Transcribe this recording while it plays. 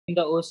त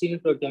ओसिन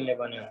प्रोटिनले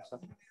बन्यो हुन्छ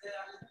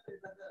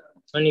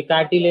अनि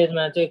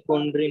कार्टिलेजमा चाहिँ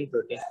कोन्ड्रिन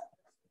प्रोटिन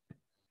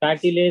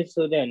कार्टिलेज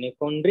सोध्यो भने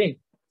कोन्ड्रिन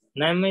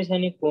नाममै छ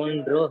नि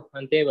कोन्ड्रो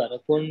अनि त्यही भएर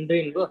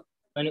कोन्ड्रिन भयो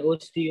अनि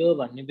ओस्टियो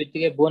भन्ने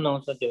बित्तिकै बोन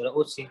आउँछ त्यही भएर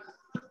ओसी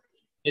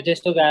यो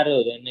त्यस्तो गाह्रो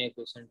हुँदैन यो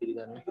क्वेसन डिल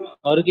गर्न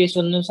अरु केही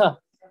सोध्नु छ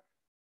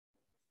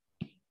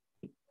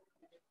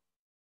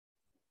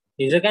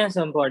हिजो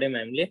कहाँसम्म पढ्यौँ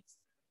हामीले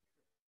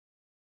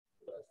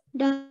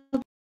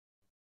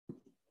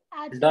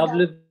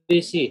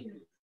डब्लुबिसी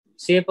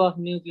शेप अफ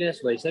न्यूक्लियस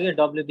भइसक्यो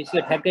डब्लुबिसी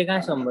ठ्याक्कै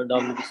कहाँसम्म भयो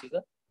डब्लुबिसी को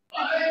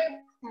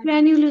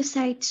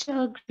ग्रानुलोसाइट्स र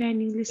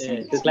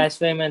ग्रानुलोसाइट्स त्यो क्लास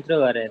 5 मात्र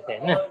गरेको थिए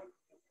हैन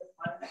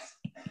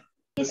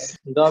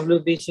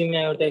डब्लुबिसी मा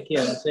एउटा के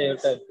हुन्छ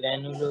एउटा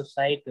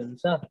ग्रानुलोसाइट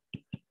हुन्छ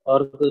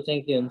अर्को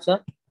चाहिँ के हुन्छ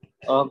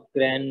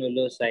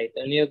अग्रानुलोसाइट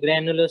अनि यो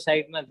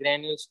ग्रानुलोसाइटमा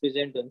ग्रानुल्स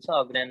प्रेजेन्ट हुन्छ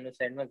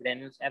अग्रानुलोसाइटमा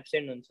ग्रानुल्स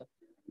एब्सेन्ट हुन्छ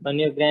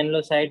अनि यो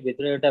ग्रानुलोसाइट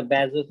भित्र एउटा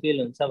बेजोफिल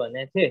हुन्छ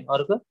भनेको थिए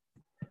अर्को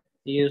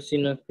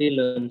इयोसिनोफिल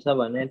हुन्छ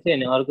भनेको थिए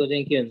अनि अर्को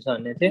चाहिँ के हुन्छ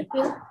भनेको थिए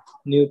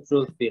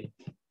न्यूट्रोफिल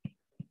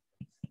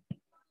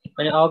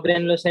अनि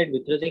अग्रानुलोसाइट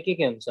भित्र चाहिँ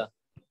के हुन्छ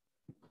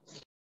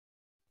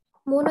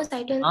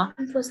मोनोसाइट र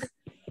लिम्फोसाइट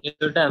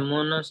एउटा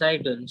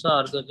मोनोसाइट हुन्छ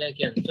अर्को चाहिँ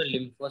के हुन्छ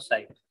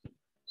लिम्फोसाइट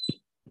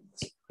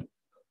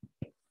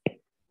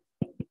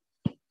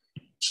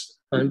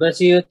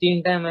भनेपछि यो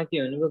तीनटामा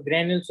के भनेको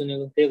ग्रानुल्स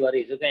हुनेको त्यही भएर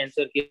हिजोको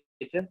एन्सर के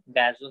थियो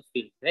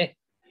बेजोफिल है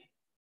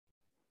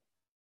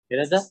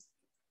हेर त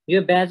यो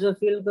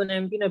बेजोफिलको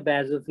नाम किन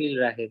बेजोफिल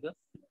राखेको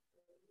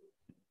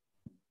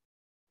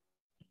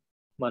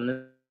भन्नु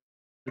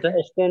त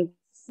स्टेन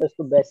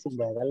यसको बेसिक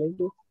भएकाले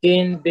कि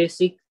 10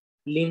 बेसिक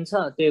लिन्छ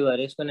त्यही भएर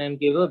यसको नाम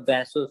के हो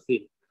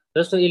बेजोफिल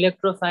जस्तो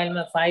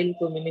इलेक्ट्रोफाइलमा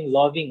फाइलको मिनिङ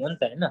लभिङ हो नि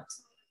त हैन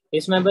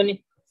यसमा पनि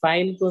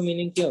फाइलको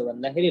मिनिङ के हो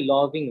भन्दाखेरि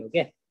लभिङ हो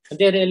के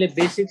त्यही भएर यसले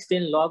बेसिक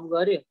स्टेन लभ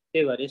गर्यो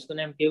त्यही भएर यसको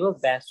नाम के हो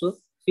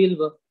बेजोफिल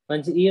भयो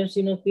भनेपछि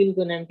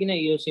इयोसिनोफिलको नाम किन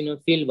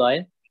इयोसिनोफिल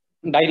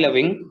भयो डाइ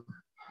लभिङ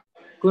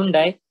कुन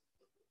डाइ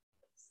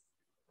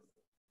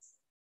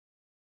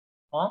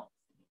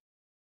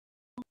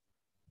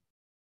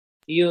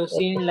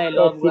इयोसिनलाई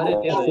लभ गर्यो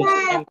त्यही भएर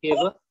यसको नाम के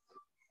हो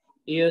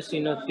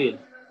इयोसिनोफिल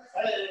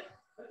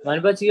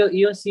भनेपछि यो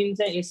इयोसिन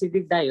चाहिँ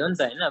एसिडिक डाइ हो नि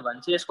त हैन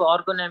भनेपछि यसको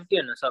अर्को नाम के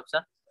हुन सक्छ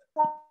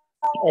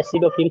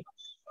एसिडोफिल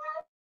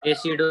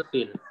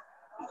एसिडोफिल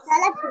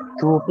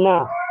थुप्न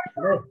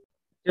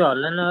त्यो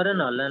हल्ला नगर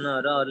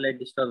अरूलाई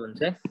डिस्टर्ब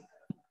हुन्छ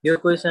यो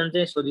क्वेसन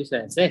चाहिँ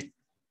सोधिसकेको छ है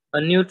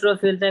अनि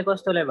न्यूट्रोफिल चाहिँ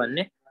कस्तोलाई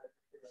भन्ने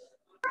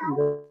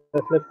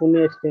जसले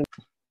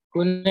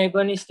कुनै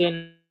पनि स्टेन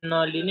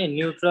नलिने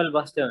न्यूट्रल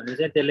बस्यो भने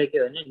चाहिँ त्यसले के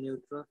भने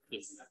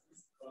न्यूट्रोफिल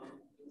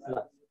ल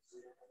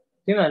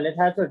तिमीहरुले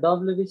थाहा छ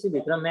डब्लुबिसी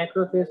भित्र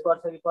म्याक्रोफेज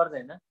पर्छ कि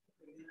पर्दैन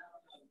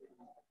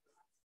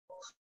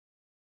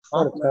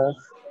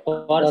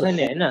पर्छ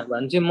नि हैन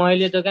भन्छ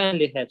मैले त कहाँ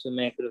लेखेको छु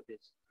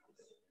म्याक्रोफेज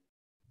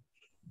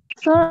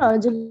सर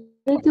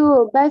हजुरले त्यो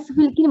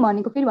बेसोफिल किन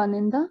भनेको फेरि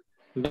भन्दैन त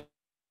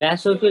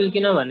बेसोफिल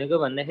किन भनेको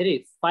भन्दाखेरि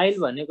फाइल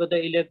भनेको त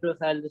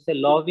इलेक्ट्रोफाइल जस्तै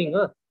लभिङ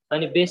हो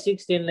अनि बेसिक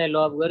स्टेनलाई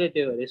लभ गर्यो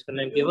त्यो भएर यसको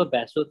नाम के हो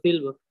बेसोफिल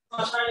हो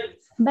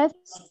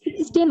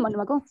बेसिक स्टेन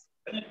भन्नुभएको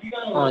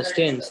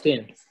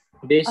स्टेन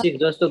बेसिक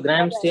जस्तो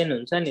ग्राम स्टेन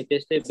हुन्छ नि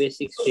त्यस्तै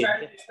बेसिक स्टेन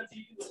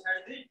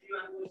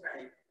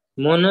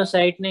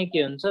मोनोसाइट नै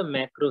के हुन्छ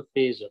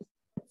म्याक्रोफेज हो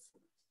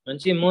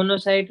भनेपछि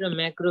मोनोसाइट र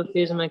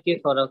म्याक्रोफेजमा के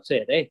फरक छ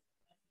हेर है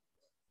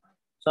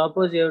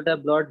सपोज एउटा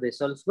ब्लड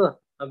भेसल्सको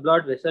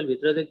ब्लड भेसल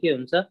भित्र चाहिँ के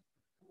हुन्छ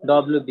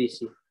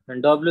डब्लुबिसी अनि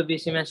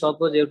डब्लुबिसीमा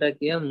सपोज एउटा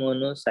के हो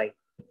मोनोसाइट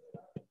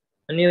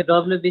अनि यो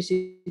डब्लुबिसी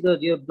को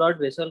यो ब्लड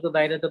भेसलको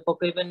बाहिर त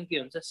पक्कै पनि के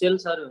हुन्छ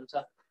सेल्सहरु हुन्छ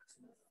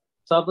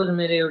सपोज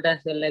मेरो एउटा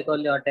सेललाई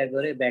कसले अट्याक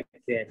गर्यो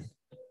ब्याक्टेरियाले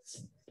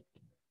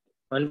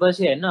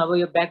भनेपछि हैन अब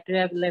यो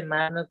ब्याक्टेरियालाई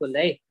मार्नको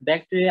लागि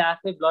ब्याक्टेरिया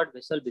आफै ब्लड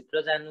भेसल भित्र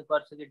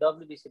जानुपर्छ कि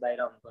डब्लुबिसी बाहिर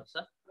आउनुपर्छ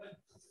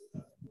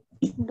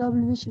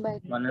डब्लुबिसी बाहिर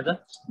भन त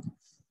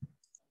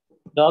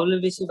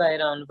डब्लुबिसी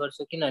बाहिर आउनुपर्छ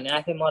किनभने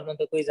आफै मर्न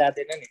त कोही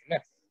जादैन नि हैन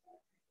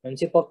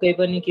भनेपछि पक्कै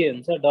पनि के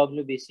हुन्छ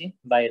डब्लुबिसी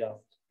बाहिर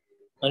आउँछ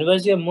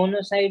भनेपछि यो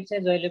मोनोसाइट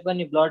चाहिँ जहिले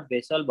पनि ब्लड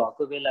भेसल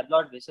भएको बेला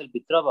ब्लड भेसल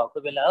भित्र भएको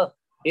बेला हो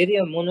यदि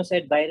यो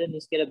मोनोसाइट बाहिर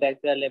निस्केर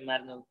ब्याक्टेरियालाई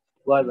मार्न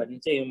गयो भने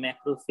चाहिँ यो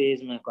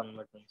म्याक्रोफेजमा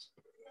कन्भर्ट हुन्छ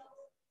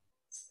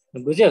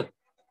बुझ्यौ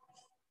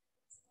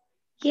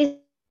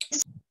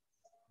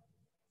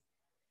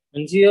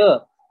हुन्छ यो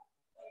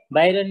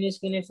बाहिर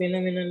निस्किने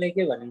फेनोमेननले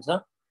के भनिन्छ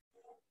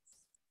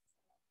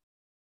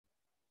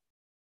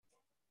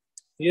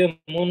यो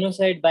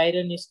मोनोसाइट बाहिर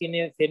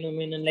निस्किने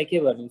फेनोमेननलाई के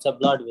भनिन्छ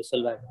ब्लड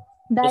भेसलबाट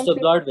जस्तो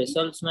ब्लड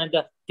भेसल्समा त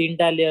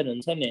तीनटा लेयर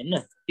हुन्छ नि हैन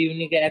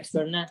ट्युनिका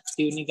एक्सटर्ना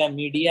ट्युनिका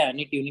मिडिया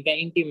अनि ट्युनिका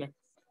इन्टिमा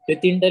त्यो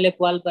तीनटाले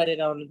पाल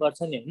पारेर आउनु पर्छ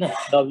नि हैन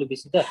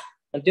डब्लुबिसी त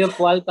अनि त्यो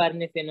पाल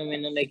पार्ने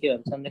फेनोमेननलाई के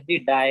भन्छ भन्दाखेरि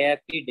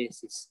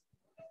डायापिडेसिस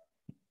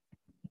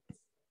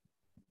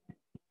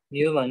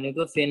यो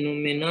भनेको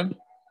फेनोमेनन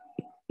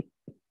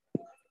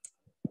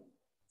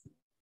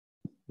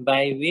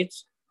by which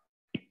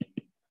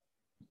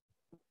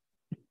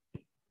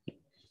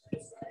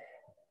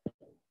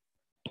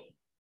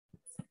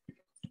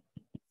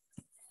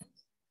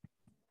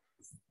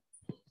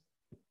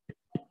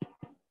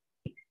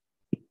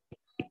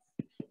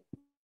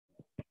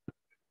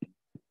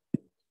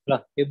ल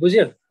यो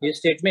बुझ्यो यो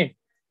स्टेटमेन्ट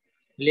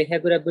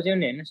लेखेको कुरा बुझ्यौ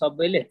नि हैन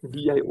सबैले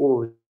DIO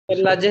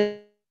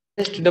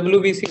लार्जेस्ट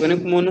WBC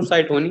भनेको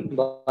मोनोसाइट हो नि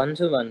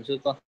भन्छु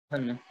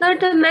कखन तर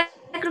त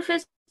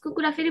म्याक्रोफेजको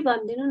कुरा फेरि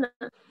भन्दिनु न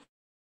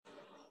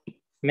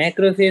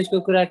म्याक्रोफेजको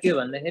कुरा के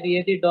भन्दाखेरि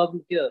यदि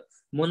त्यो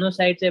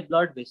मोनोसाइट चाहिँ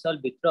ब्लड भेसल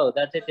भित्र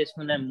हुँदा चाहिँ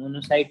त्यसको नाम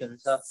मोनोसाइट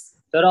हुन्छ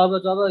तर अब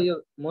जब यो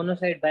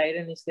मोनोसाइट बाहिर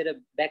निस्केर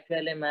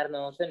ब्याक्टेरियाले मार्न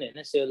आउँछ नि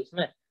हैन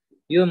सेल्समा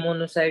यो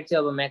मोनोसाइट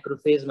चाहिँ अब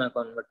म्याक्रोफेजमा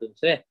कन्भर्ट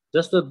हुन्छ है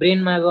जस्तो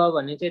ब्रेनमा गयो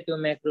भने चाहिँ त्यो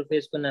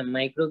म्याक्रोफेजको नाम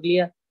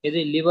माइक्रोग्लिया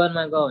यदि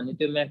लिभरमा गयो भने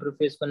त्यो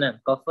म्याक्रोफेजको नाम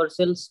कफर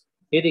सेल्स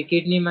यदि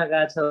किडनीमा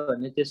गएको छ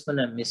भने त्यसको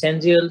नाम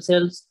मेसेन्जियल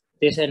सेल्स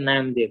त्यसै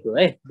नाम दिएको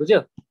है बुझ्यो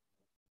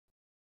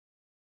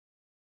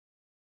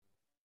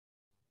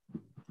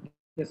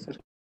यस सर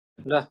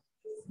ल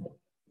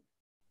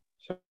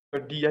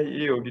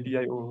DIA हो कि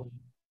DIO हो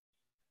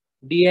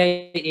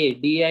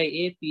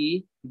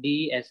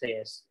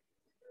DIAPDSAS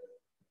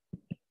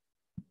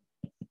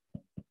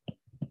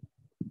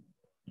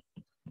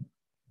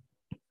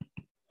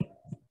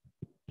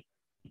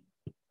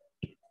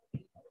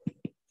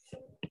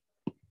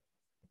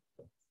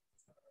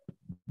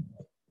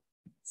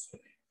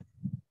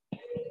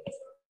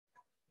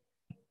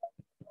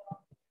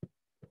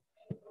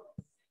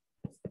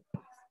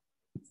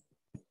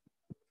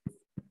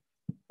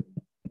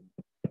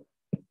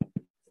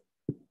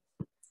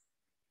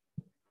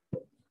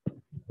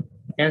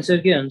एन्सर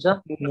के हुन्छ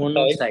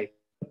मोनोसाइट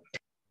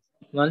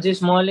भन्छ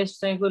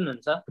स्मलेस्ट चाहिँ कुन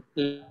हुन्छ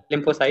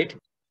लिम्फोसाइट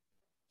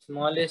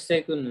स्मलेस्ट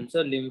चाहिँ कुन हुन्छ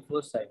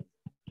लिम्फोसाइट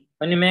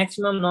अनि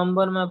म्याक्सिमम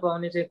नम्बरमा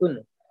पाउने चाहिँ कुन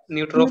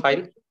न्यूट्रोफाइल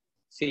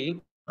सी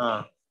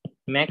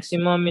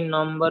म्याक्सिमम इन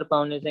नम्बर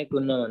पाउने चाहिँ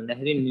कुन हो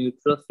भन्दाखेरि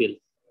न्यूट्रोफिल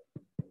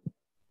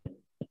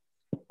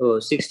हो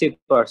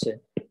 60%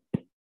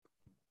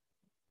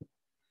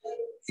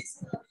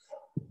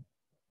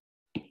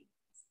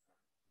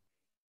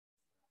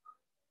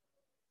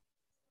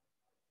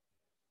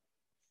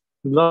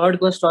 ब्लड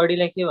को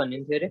स्टडीलाई के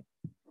भनिन्थ्यो रे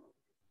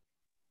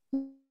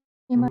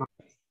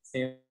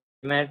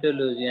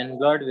हेमाटोलोजी एन्ड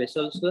ब्लड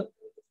भेसल्स को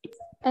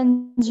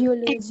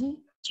एन्जियोलोजी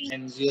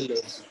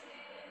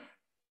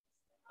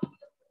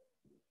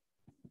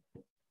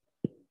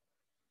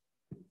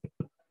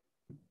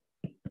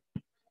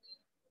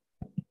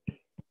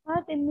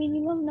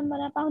मिनिमम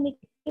नम्बरमा पाउने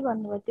के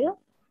भन्नुभयो त्यो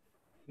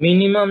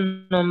मिनिमम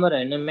नम्बर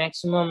हैन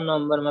म्याक्सिमम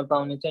नम्बरमा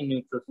पाउने चाहिँ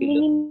न्यूट्रोफिल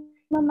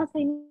मिनिमममा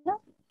छैन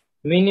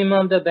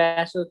मिनिमम त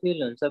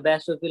ब्यासोफिल हुन्छ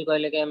ब्यासोफिल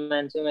कहिलेकाहीँ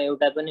मान्छेमा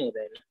एउटा पनि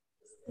हुँदैन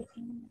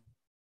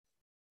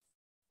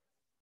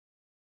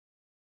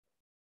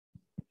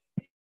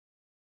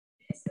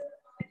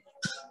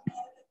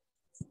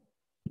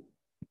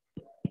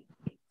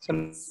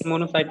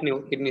मोनोसाइट नहीं हो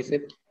किडनी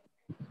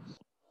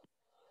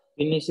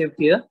से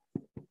के हो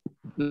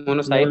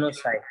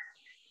मोनोसाइट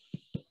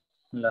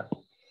ल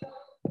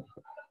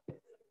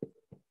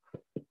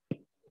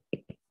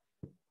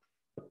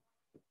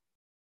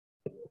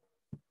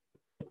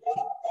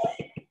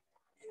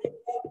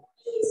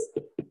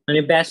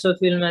अनि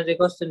ब्यासोफिलमा चाहिँ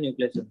कस्तो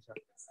न्यूक्लियस हुन्छ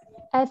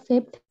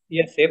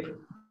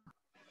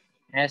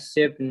एस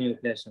शेप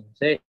न्यूक्लियस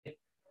हुन्छ है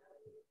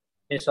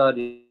ए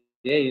सरी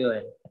है यो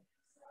हैन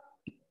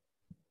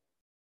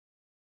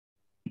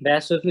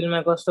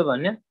ब्यासोफिलमा कस्तो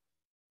भन्यो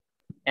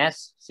एस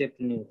शेप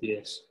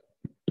न्यूक्लियस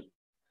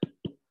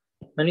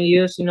अनि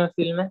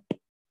इयोसिनोफिलमा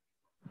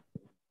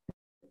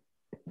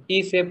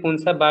ई शेप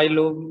हुन्छ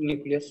बाइलोब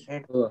न्यूक्लियस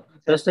हो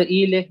जस्तो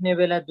ई लेख्ने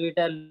बेला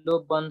दुईटा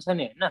लोब बन्छ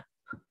नि हैन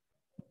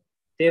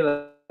त्यही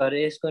भएर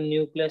यसको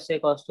न्यूक्लियस चाहिँ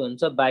कस्तो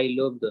हुन्छ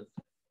बाइलोब हुन्छ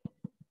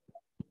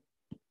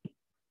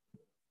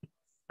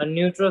अनि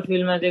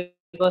न्यूट्रोफिलमा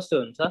चाहिँ कस्तो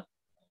हुन्छ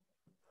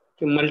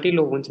त्यो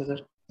मल्टिलोब हुन्छ सर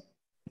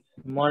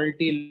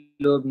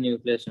मल्टिलोब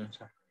न्यूक्लियस हुन्छ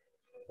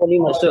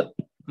जस्तो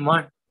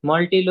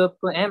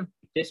मल्टिलोबको एम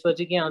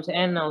त्यसपछि के आउँछ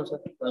एन आउँछ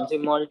भनेपछि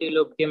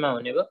मल्टिलोब केमा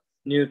हुने भयो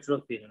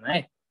न्यूट्रोफिलमा है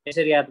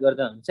यसरी याद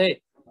गर्दा हुन्छ है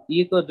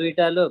ई को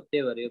दुईटा लोब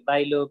त्यही भएर यो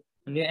बाइलोब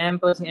अनि एम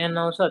पछि एन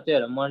आउँछ त्यही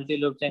भएर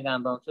मल्टिलोब चाहिँ कहाँ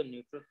पाउँछ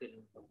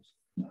न्यूट्रोफिलमा पाउँछ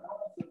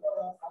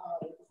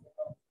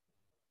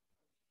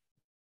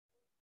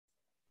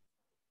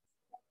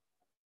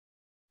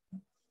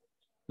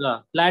ल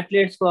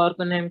प्लेटलेट्सको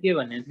अर्को नाम के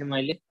भनेको थिएँ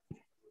मैले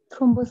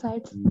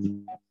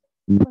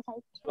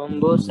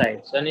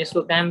थ्रोम्बोसाइट्स अनि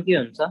यसको काम के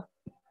हुन्छ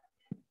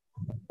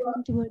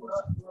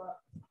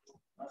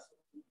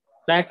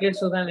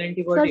प्लेटलेट्सको काम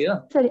एन्टिबडी हो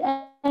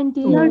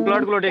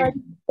ब्लड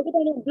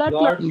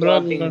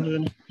क्लॉटिंग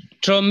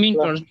थ्रोम्बिन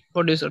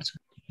प्रोड्युसर छ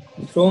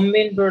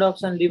थ्रोम्बिन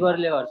प्रोडक्सन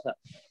लिभरले गर्छ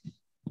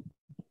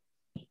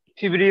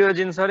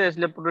फिब्रियोजिन सर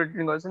यसले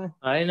प्रोटिन गर्छ नि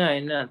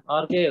हैन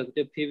अर्कै हो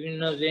त्यो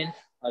फिब्रिनोजेन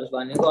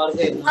भनेको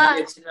अर्कै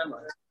एकछिनमा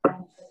भन्छ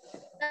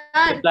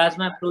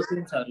प्लाज्मा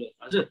प्रोटिन्सहरु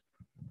हजुर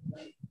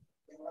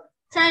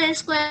सर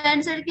यसको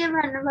एन्सर के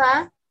भन्नुभयो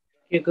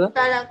के को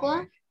तलको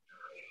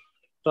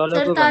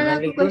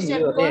भन्नाले कुन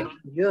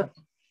यो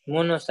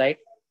मोनोसाइट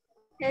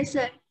यस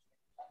सर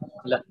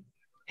ल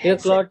यो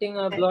क्लटिङ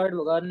अफ ब्लड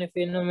गर्ने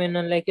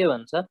फेनोमेननलाई के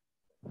भन्छ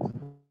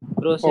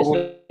प्रोसेस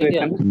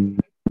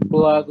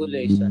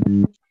कोआगुलेसन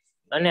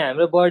अनि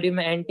हाम्रो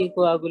बडीमा एन्टी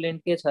कोआगुलेन्ट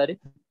के छ रे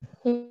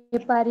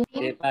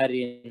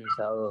हेपारिन छ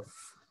हो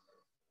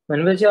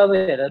भनेपछि अब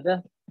हेर त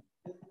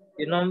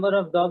यो नम्बर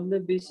अफ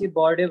डब्ल्युबिसी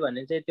बढ्यो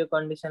भने चाहिँ त्यो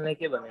कन्डिसनलाई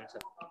के भनिन्छ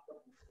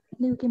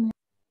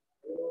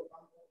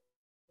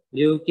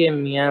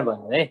ल्युकेमिया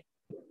भन्यो है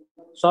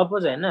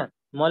सपोज हैन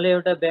मलाई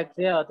एउटा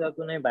ब्याक्टेरिया अथवा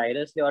कुनै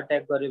भाइरसले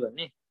अट्याक गर्यो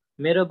भने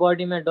मेरो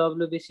बडीमा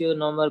डब्ल्युबिसी को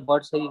नम्बर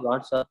बढ्छ कि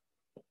घट्छ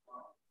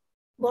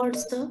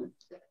बढ्छ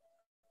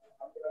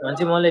भन्छ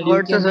मलाई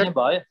घट्छ सर। ल्युकेमिया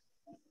भयो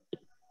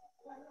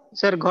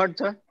सर घट्छ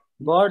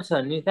बढ्छ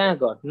नि कहाँ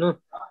घट्नु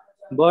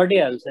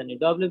बढिहाल्छ नि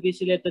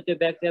डब्ल्युबिसी ले त त्यो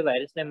ब्याक्टेरिया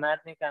भाइरसलाई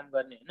मार्ने काम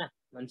गर्ने हैन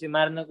भन्छ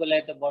मार्नको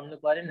लागि त बढ्नु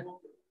परेन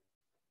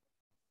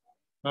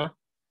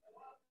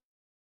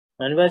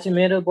भनेपछि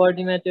मेरो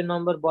बडीमा त्यो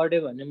नम्बर बढ्यो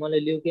भने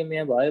मलाई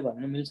ल्युकेमिया भयो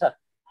भन्नु मिल्छ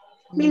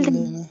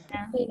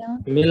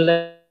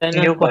मिल्दैन नि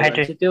त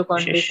भनेपछि त्यो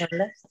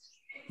कन्डिसनलाई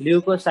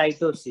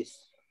ल्युकोसाइटोसिस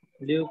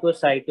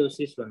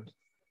भन्छ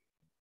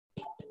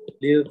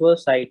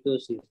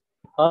ल्युकोसाइटोसिस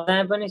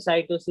त्यहाँ पनि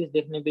साइटोसिस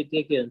देख्ने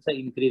बित्तिकै के हुन्छ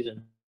इन्क्रिज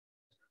हुन्छ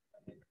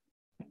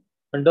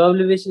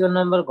डब्ल्युबिसी को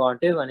नम्बर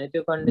घट्यो भने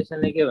त्यो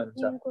कन्डिसनले के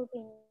भन्छ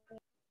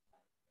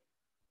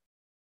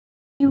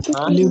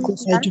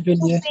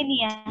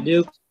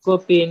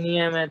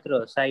ल्युकोपेनिया मात्र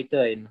हो साइटो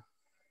होइन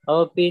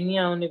अब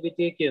पेनिया आउने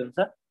बित्तिकै के हुन्छ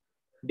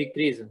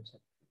डिक्रिज हुन्छ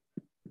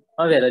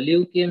अब हेर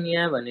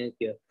ल्युकेमिया भनेको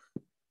के हो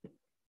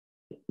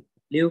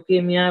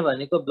ल्युकेमिया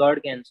भनेको ब्लड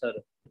क्यान्सर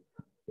हो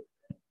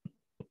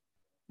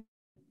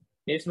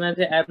यसमा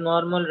चाहिँ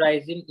abnormal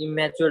rise in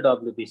immature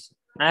डब्ल्युबिसी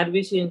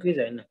RBC increase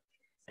होइन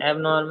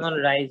abnormal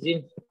rise in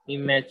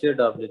immature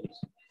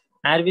डब्ल्युबिसी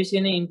RBC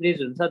नै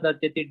इन्क्रिज हुन्छ तर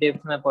त्यति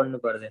डेप्थमा पढ्नु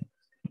पर्दैन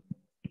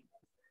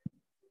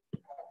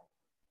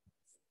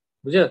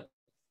बुझ्यो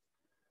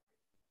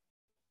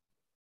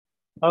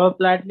अब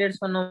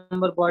प्लेटलेट्सको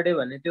नम्बर बढ्यो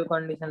भने त्यो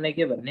कन्डिसनलाई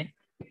के भन्ने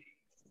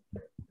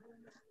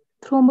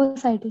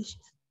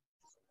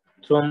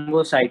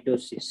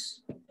थ्रोम्बोसाइटोसिस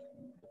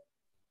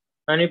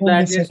अनि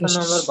प्लेटलेट्सको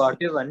नम्बर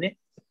घट्यो भने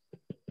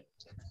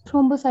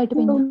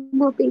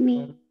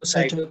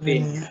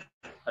थ्रोम्बोसाइटोपेनिया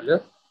हेलो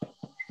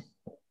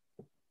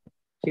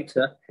ठीक छ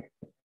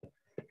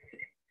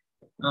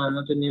म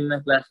त निम्न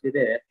क्लास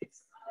लिँदै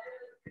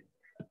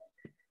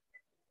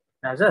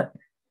आज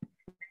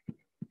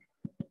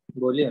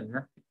भोलि हुन्न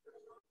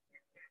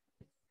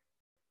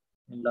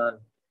ल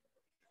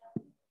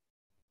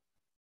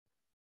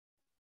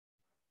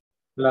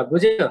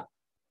बुझ्यो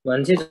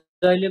भनेपछि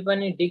जहिले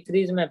पनि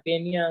डिक्रिजमा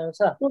पेनिया आउँछ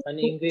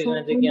अनि इन्क्रिजमा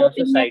चाहिँ के आउँछ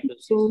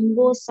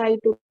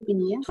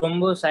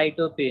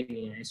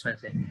थ्रोम्बोसाइटोपेनिया यसमा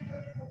चाहिँ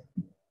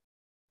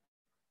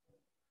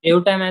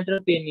एउटा मात्र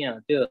पेनिया हो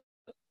त्यो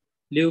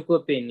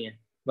ल्युकोपेनिया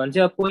भन्छ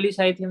अब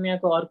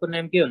पोलिसाइथेमियाको अर्को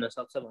नाम के हुन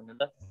सक्छ भन्नु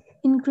त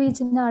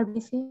इन्क्रिज इन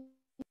आरबिसी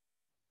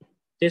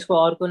त्यसको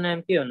अर्को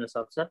नाम के हुन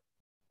सक्छ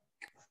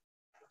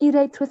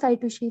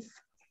इराइथ्रोसाइटोसिस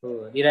हो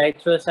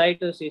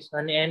इराइथ्रोसाइटोसिस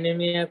अनि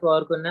एनिमियाको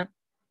अर्को नाम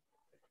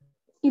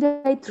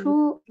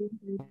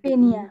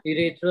इरेथ्रोसाइटोपेनिया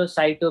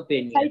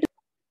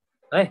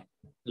है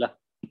ल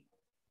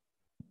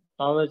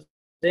अब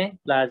चाहिँ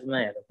प्लाज्मा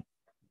हेरौँ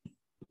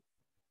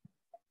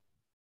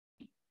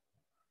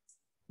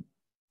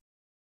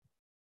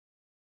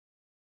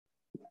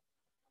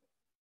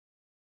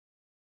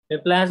यो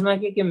प्लाज्मा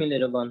के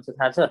मिलेर बन्छ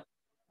थाहा छ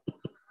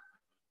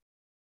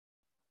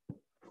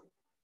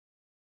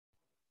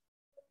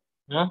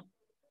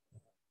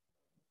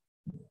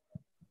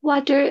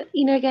वाटर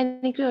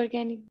इनअर्ग्यानिक र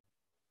अर्ग्यानिक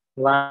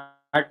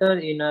वाटर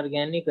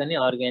इनअर्ग्यानिक अनि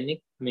अर्ग्यानिक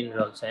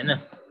मिनरल्स हैन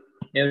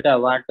एउटा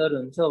वाटर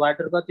हुन्छ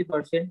वाटर कति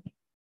पर्सेन्ट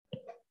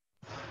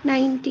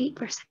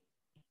 90%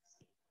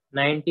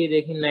 90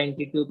 देखि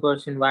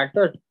 92%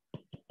 वाटर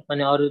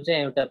अनि अरु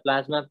चाहिँ एउटा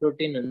प्लाज्मा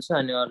प्रोटिन हुन्छ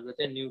अनि अर्को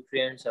चाहिँ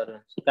न्युट्रिएन्ट्सहरु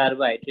हुन्छ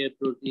कार्बोहाइड्रेट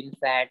प्रोटिन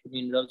फ्याट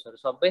मिनरल्सहरु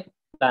सबै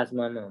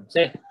प्लाज्मामा हुन्छ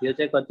यो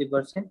चाहिँ कति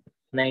पर्सेन्ट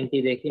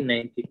 90 देखि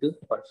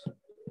 92%।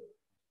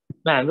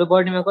 ल हाम्रो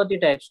बडीमा कति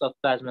टाइप्स अफ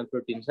प्लाज्मा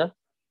प्रोटिन छ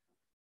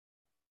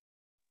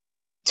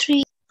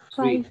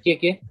 3 के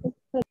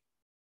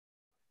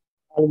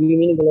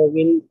एल्बुमिन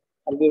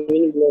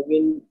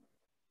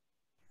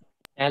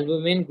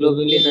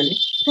ग्लोबुलिन अनि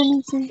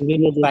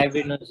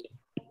फाइब्रिनोजेन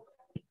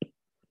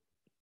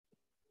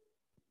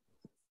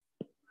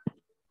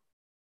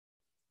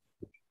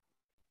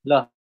ल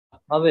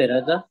अब हेर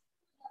त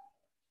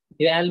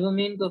यो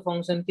एल्बुमिन को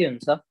फंक्सन के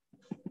हुन्छ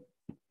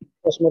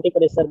osmotic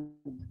pressure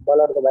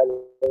blood को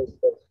बैलेंस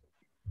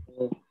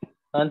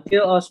अनि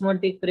त्यो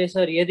osmotic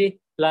pressure यदि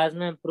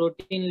प्लाज्मा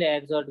प्रोटिन ले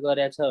एक्सर्ट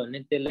गरेछ भने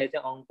त्यसलाई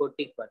चाहिँ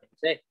अंकोटिक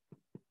भनिन्छ है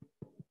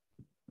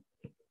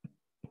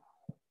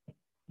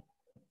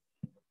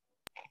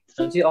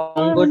अनि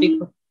अंकोटिक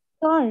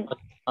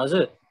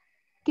हजुर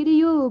के रे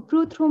यो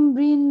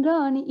प्रोथ्रोम्बिन र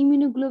अनि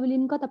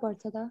इम्युनोग्लोबुलिन कता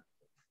पर्छ त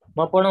म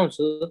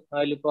पढाउँछु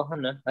अहिले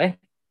पढ्न है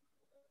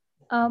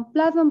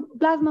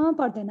प्लाज्मामा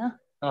पर्दैन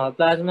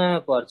प्लाज्मामा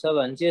पर्छ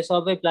भने चाहिँ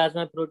सबै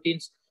प्लाज्मा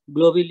प्रोटिन्स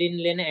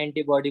ग्लोबुलिनले नै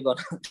एन्टिबडी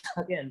बनाउँछ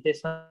के अनि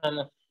त्यसमा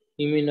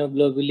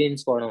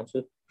इम्युनोग्लोबुलिन्स पढाउँछु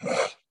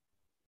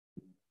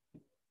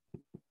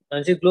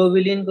अनि चाहिँ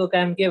ग्लोबुलिनको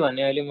काम के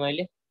भने अहिले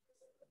मैले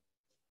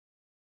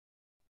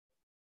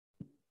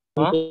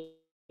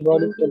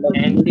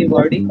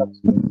एन्टिबडी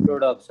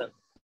प्रोडक्सन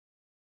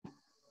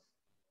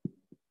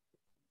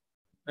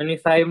अनि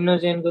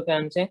फाइब्रिनोजेनको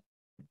काम चाहिँ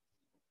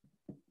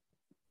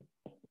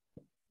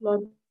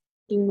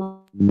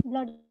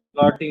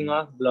क्लटिङ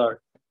अफ ब्लड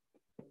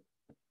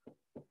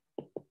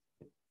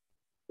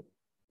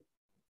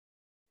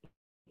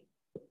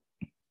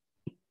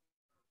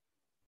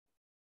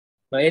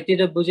यति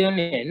त बुझ्यौ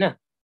नि हैन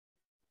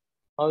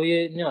अब यो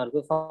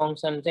यिनीहरुको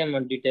फंक्सन चाहिँ म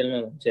डिटेलमा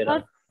भन्छु र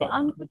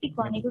अन्कोटिक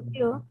भनेको के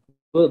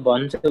हो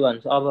भन्छु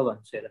अब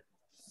भन्छु र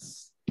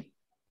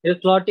यो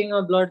क्लटिङ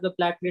अफ ब्लड त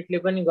प्लेटलेटले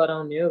पनि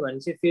गराउने हो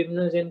भनेपछि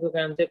फिब्रिनोजेनको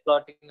काम चाहिँ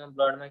क्लटिङ अफ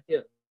ब्लडमा के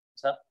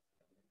हुन्छ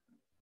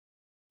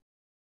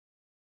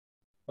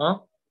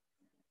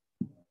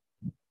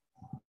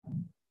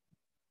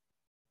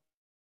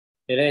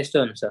हेर यस्तो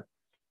हुन्छ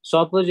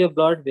सपोज यो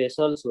ब्लड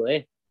भेसल्स हो है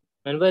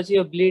भनेपछि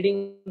यो ब्लिडिङ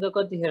त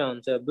कतिखेर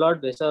हुन्छ ब्लड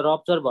भेसल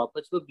रप्चर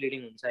भएपछि पो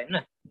ब्लिडिङ हुन्छ हैन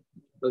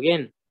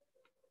अगेन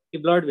कि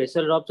ब्लड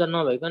भेसल रप्चर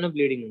नभइकन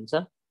ब्लिडिङ हुन्छ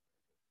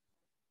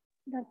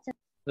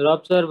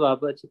रप्चर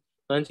भएपछि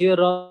भनेपछि यो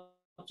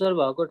रप्चर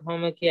भएको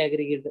ठाउँमा के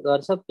एग्रिगेट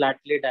गर्छ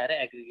प्लेटलेट आएर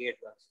एग्रिगेट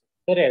गर्छ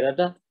फेरि हेर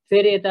त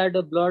फेरि यताबाट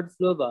ब्लड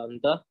फ्लो भयो भने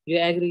त यो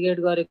एग्रिगेट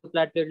गरेको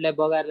प्लेटलेटलाई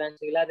बगाएर लान्छ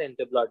कि लाँदैन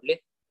त्यो ब्लडले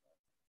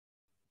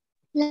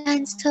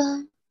लान्छ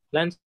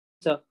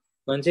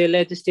भनेपछि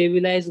यसलाई त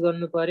स्टेबिलाइज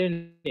गर्नु पर्यो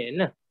नि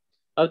हैन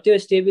अब त्यो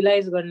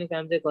स्टेबिलाइज गर्ने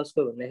काम चाहिँ कसको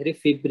भन्दाखेरि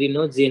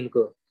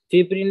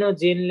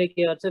फिब्रिनोजेनले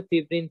के गर्छ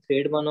फिब्रिन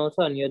थ्रेड बनाउँछ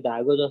अनि यो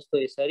धागो जस्तो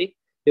यसरी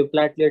त्यो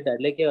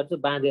प्लेटलेटहरुले के गर्छ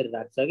बाँधेर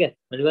राख्छ के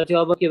भनेपछि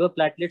अब के भयो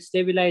प्लेटलेट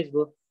स्टेबिलाइज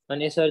भयो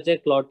अनि यसरी चाहिँ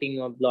क्लटिङ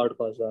अफ ब्लड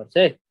कज गर्छ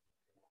है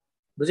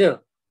बुझ्यौ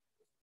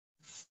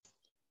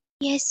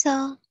यस सर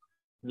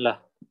ल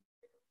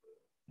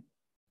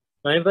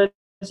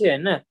भनेपछि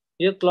हैन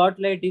यो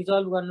क्लटलाई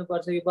डिजल्भ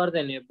गर्नुपर्छ कि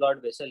पर्दैन यो ब्लड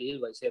भेसल हिल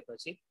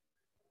भइसकेपछि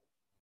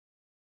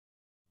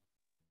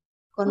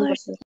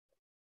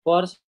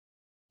पर्छ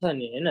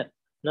नि हैन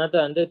न त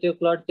अन्त त्यो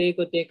क्लट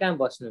त्यहीको त्यही कहाँ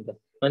बस्नु त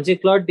भनेपछि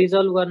क्लट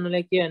डिजल्भ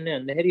गर्नलाई के गर्ने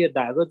भन्दाखेरि यो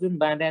धागो जुन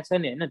बाँधेको छ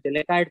नि हैन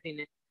त्यसलाई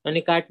काट्दिने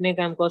अनि काट्ने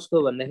काम कसको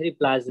भन्दाखेरि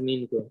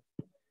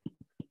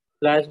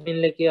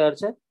प्लाज्मिनले के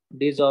गर्छ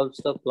डिजल्भ्स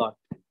द क्लट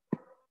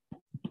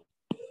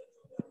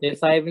यो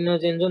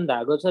फाइब्रिनोजेन जुन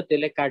धागो छ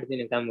त्यसलाई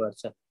काट्दिने काम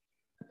गर्छ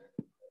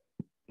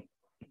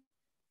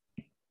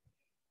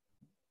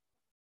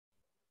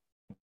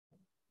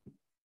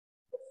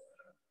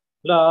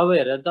ल अब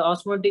हेर त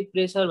अस्मोटिक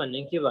प्रेसर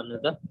भन्ने के भन्नु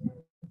त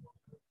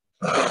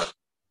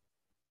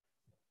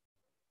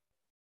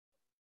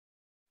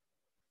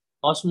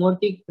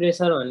अस्मोटिक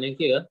प्रेसर भन्ने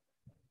के हो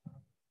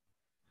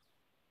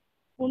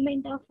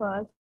movement of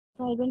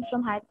solvent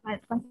from high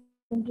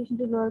concentration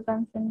to lower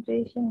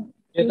concentration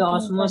त्यो त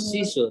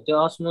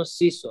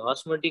अस्मोसिस हो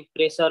अस्मोटिक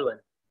प्रेसर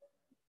भन्ने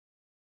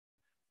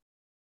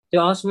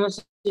त्यो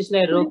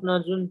अस्मोसिसलाई रोक्न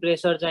जुन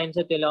प्रेसर चाहिन्छ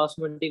त्यसलाई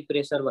अस्मोटिक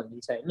प्रेसर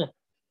भनिन्छ हैन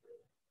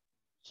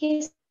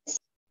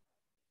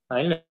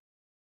हैन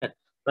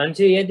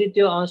भनेपछि यदि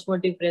त्यो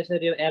अस्मोटिक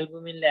प्रेसर यो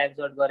एल्बुमिनले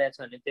एक्जर्ट गरेछ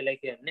भने त्यसलाई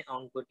के भन्ने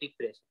अन्कोटिक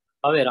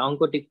प्रेसर अब हेर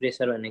अन्कोटिक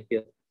प्रेसर भन्ने के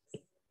हो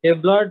यो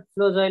ब्लड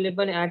फ्लो जहिले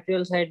पनि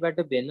आर्ट्रियल साइडबाट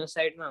भेनस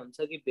साइडमा हुन्छ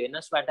कि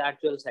भेनसबाट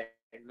आर्ट्रियल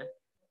साइडमा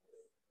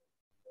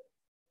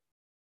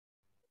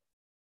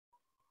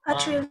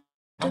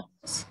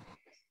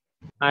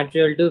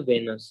आर्ट्रियल टु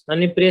भेनस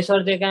अनि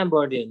प्रेसर चाहिँ कहाँ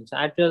बढी हुन्छ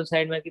आर्ट्रियल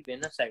साइडमा कि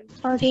भेनस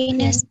साइडमा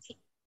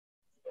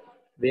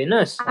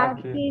भेनस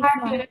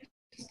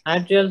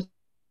आर्ट्रियल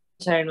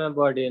साइडमा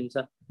बढी हुन्छ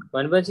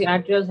भनेपछि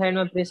आर्ट्रियल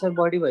साइडमा प्रेसर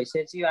बढी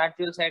भइसकेपछि यो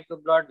आर्ट्रियल साइडको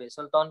ब्लड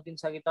भेसल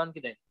तन्किन्छ कि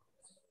तन्किँदैन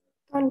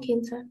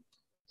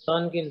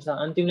तन्किन्छ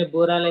अनि तिमीले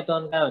बोरालाई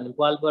तन्कायो भने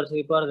पाल पर्छ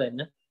कि पर्दैन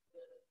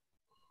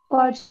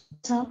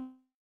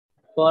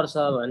पर्छ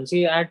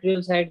भनेपछि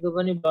आर्ट्रियल साइडको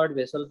पनि ब्लड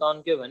भेसल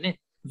तन्क्यो भने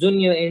जुन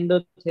यो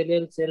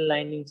एन्डोथेलियल सेल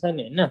लाइनिङ छ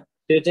नि हैन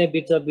त्यो चाहिँ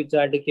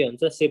बिचबाट के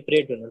हुन्छ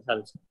सेपरेट हुन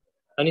थाल्छ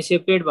अनि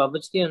सेपरेट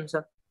भएपछि के हुन्छ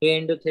यो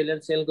एन्डोथेलियल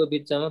सेलको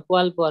बिचमा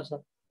पाल पर्छ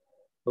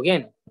हो के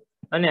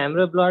अनि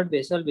हाम्रो ब्लड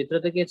भेसल भित्र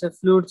त के छ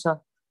फ्लुइड छ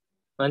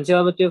भनेपछि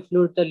अब त्यो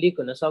फ्लुइड त लिक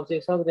हुन सक्छ कि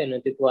सक्दैन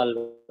त्यो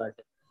पालबाट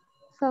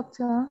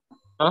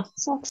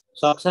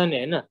सक्छ नि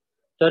हैन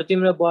तर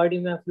तिम्रो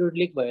बडीमा फ्लुइड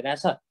लिक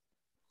भइराछ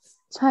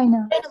छैन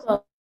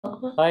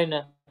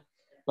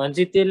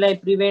भनेपछि त्यसलाई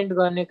प्रिभेन्ट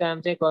गर्ने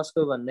काम चाहिँ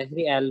कसको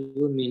भन्दाखेरि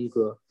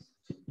एल्बुमिनको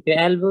यो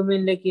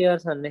एल्बुमिनले के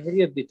गर्छ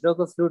भन्दाखेरि यो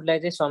भित्रको फ्लुइडलाई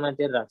चाहिँ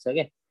समातेर राख्छ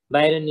के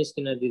बाहिर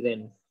निस्किन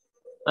दिँदैन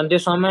अनि त्यो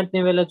समात्ने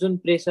बेला जुन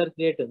प्रेसर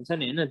क्रिएट हुन्छ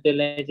नि हैन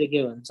त्यसलाई चाहिँ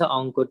के भन्छ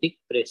अन्कोटिक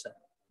प्रेसर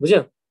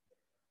बुझ्यौ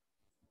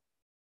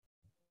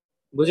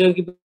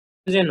कि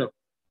बुझेन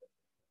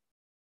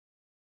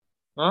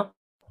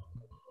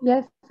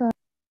यस सर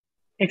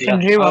एकछिन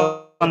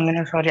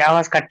रिवाइन्ड सरी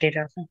आवाज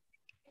काटिरहेछ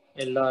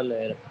ल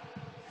हेर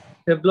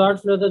त्यो ब्लड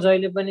फ्लो त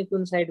जहिले पनि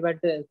कुन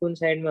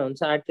साइडमा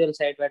हुन्छ आर्ट्रियल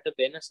साइडबाट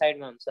भेनस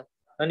साइडमा हुन्छ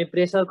अनि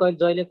प्रेसर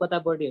जहिले कता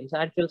बढी हुन्छ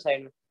आर्ट्रियल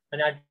साइडमा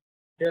अनि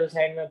आर्ट्रियल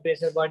साइडमा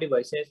प्रेसर बढी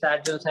भइसकेपछि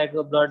आर्ट्रियल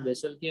साइडको ब्लड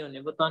भेसल के हुने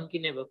भयो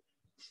तन्किने भयो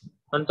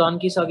अनि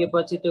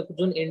तन्किसकेपछि त्यो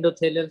जुन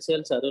एन्डोथेलियल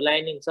सेल्सहरु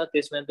लाइनिङ छ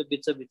त्यसमा त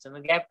बिचमा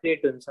ग्याप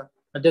क्रिएट हुन्छ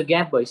अनि त्यो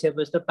ग्याप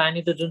भइसकेपछि त पानी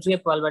त जुनसुकै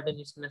पालबाट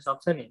निस्किन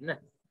सक्छ नि हैन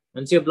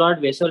अनि यो ब्लड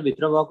भेसल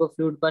भित्र भएको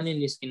फ्लुइड पनि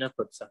निस्किन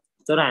खोज्छ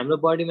तर हाम्रो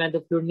बडीमा त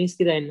फ्लुइड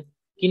निस्किदैन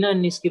किन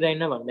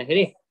निस्किदैन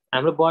भन्दाखेरि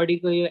हाम्रो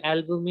बडीको यो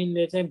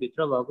एल्बुमिनले चाहिँ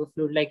भित्र भएको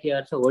फ्लुइडलाई के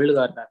गर्छ होल्ड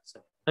गरेर राख्छ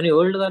अनि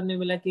होल्ड गर्ने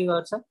बेला के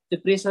गर्छ त्यो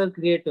प्रेसर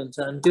क्रिएट हुन्छ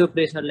अनि त्यो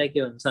प्रेसरलाई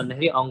के भन्छ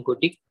भन्दाखेरि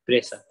अन्कोटिक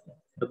प्रेसर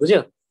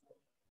बुझ्यो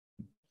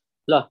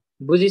ल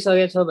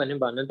बुझिसकेछौ भने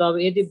भन्नु त अब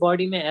यदि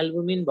बडीमा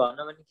एल्बुमिन भएन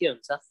भने के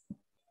हुन्छ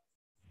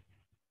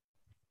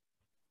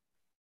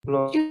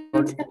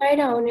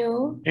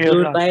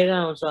फ्लुइड बाहिर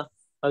आउँछ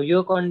अब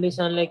यो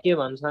कन्डिसनलाई के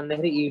भन्छ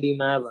भन्दाखेरि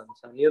इडीमा भन्छ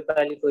यो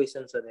पालि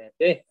क्वेसन सोधेको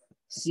थियो है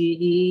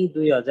सीई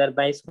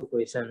 2022 को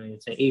क्वेसन हो यो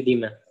चाहिँ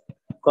oedema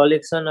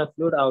collection of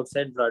fluid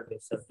outside blood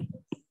vessel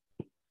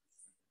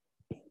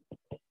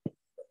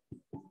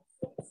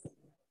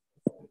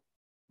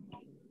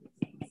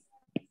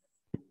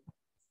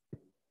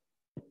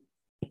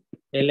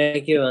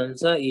यसलाई के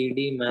भन्छ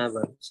इडीमा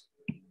भन्छ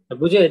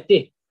बुझ्यो यति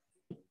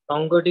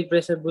अन्कोटिक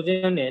प्रेसर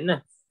बुझ्यो नि हैन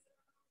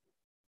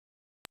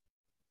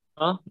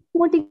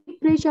अस्मोटिक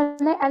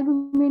प्रेसरलाई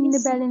एल्बुमिनले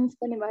ब्यालेन्स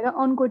गर्ने भएर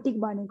अन्कोटिक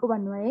भनेको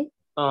भन्नु है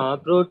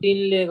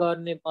प्रोटिनले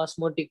गर्ने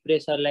अस्मोटिक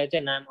प्रेसरलाई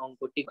चाहिँ नाम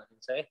अन्कोटिक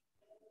भनिन्छ है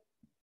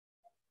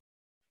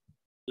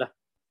ल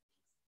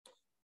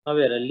अब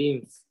हेर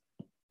लिम्फ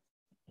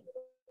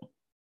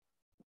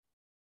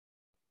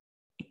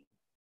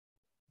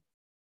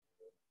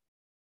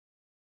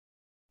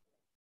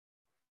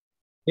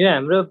यो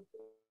हाम्रो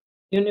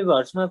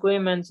युनिभर्समा कोही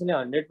मान्छेले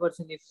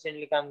 100%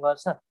 इफिसिएन्टली काम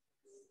गर्छ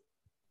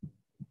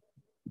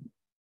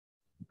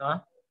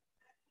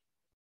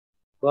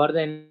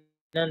गर्दैन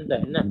नि त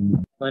हैन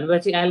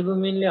भनेपछि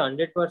एल्बुमिनले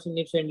 100%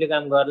 इफिसिएन्टली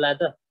काम गर्ला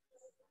त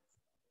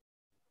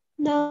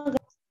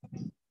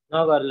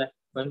नगर्ला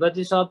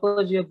भनेपछि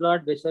सपोज यो ब्लड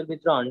भेसल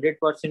भित्र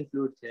 100%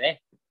 फ्लुइड थियो है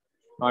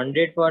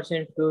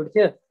 100% फ्लुइड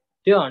थियो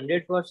त्यो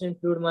 100%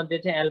 फ्लुइड मध्ये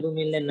चाहिँ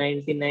एल्बुमिनले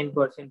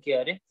 99% के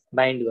अरे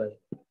बाइन्ड गर्यो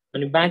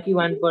अनि बाँकी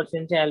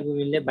 1% चाहिँ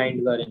एल्बुमिनले बाइन्ड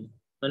गरेन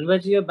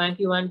भनेपछि यो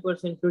बाँकी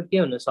 1% फ्लुइड के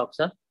हुन सक्छ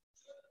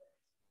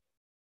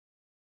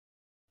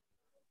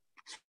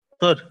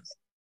सर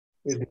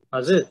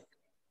हजुर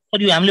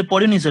सर यो हामीले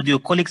पढ्यो नि सर त्यो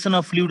collection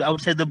of fluid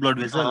outside the blood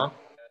vessel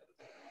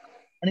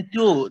अनि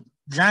त्यो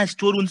जहाँ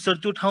स्टोर हुन्छ सर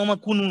त्यो ठाउँमा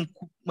कुन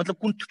मतलब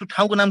कुन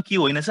ठाउँको नाम के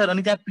होइन सर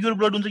अनि त्यहाँ प्योर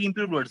ब्लड हुन्छ कि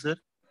इम्प्योर ब्लड सर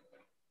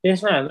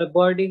त्यसमा हाम्रो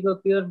बडीको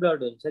प्योर ब्लड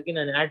हुन्छ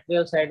किनभने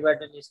आर्टेरियल साइडबाट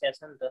निस्केछ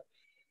नि त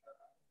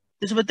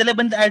त्यसो भए त्यसलाई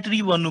पनि त आर्टरी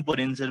भन्नु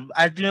पर्यो नि सर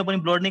आर्टरीमा पनि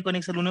ब्लड नै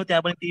कनेक्सन हुने हो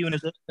त्यहाँ पनि त्यही हुने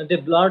सर त्यो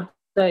ब्लड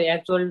त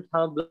एक्चुअल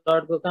ठाउँ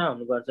ब्लडको कहाँ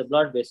हुनुपर्छ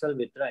ब्लड भेसल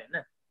भित्र हैन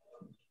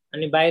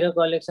अनि बाहिर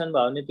कलेक्सन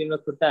भयो भने तिम्रो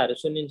खुट्टाहरू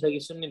सुन्निन्छ कि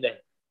सुन्निदैन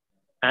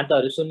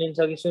हातहरू सुन्निन्छ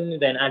कि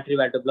सुन्निदैन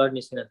आर्टरीबाट ब्लड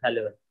निस्किन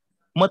थाल्यो भने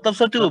मतलब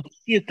सर त्यो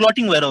के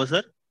क्लटिङ भएर हो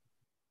सर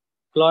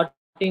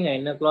क्लटिङ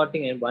हैन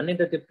भन्ने त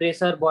त्यो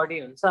प्रेसर बडी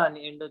हुन्छ अनि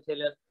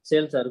एन्डोथेलियल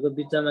सेल्सहरूको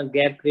बिचमा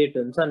ग्याप क्रिएट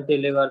हुन्छ अनि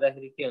त्यसले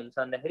गर्दाखेरि के हुन्छ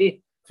भन्दाखेरि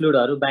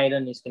फ्लुइडहरू बाहिर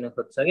निस्किन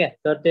खोज्छ क्या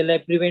तर त्यसलाई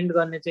प्रिभेन्ट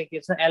गर्ने चाहिँ के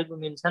छ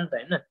एल्बुमिन छ नि त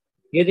हैन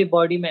यदि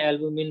बडीमा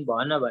एल्बुमिन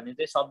भएन भने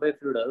चाहिँ सबै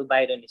फ्लुइडहरू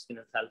बाहिर निस्किन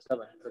थाल्छ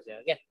भन्ने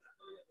खोजेको क्या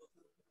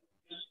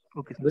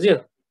बुझ्यो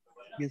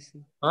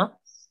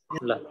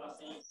ल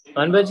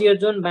भनेपछि यो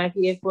जुन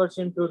बाँकी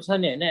 1% फ्लुइड छ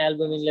नि हैन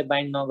एल्बुमिनले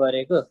बाइन्ड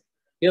नगरेको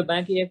यो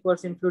बाँकी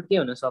 1% फ्लुइड के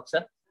हुन सक्छ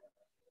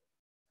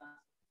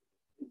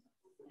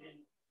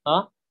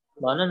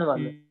भन न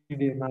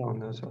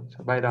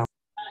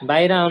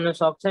बाहिर आउन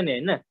सक्छ नि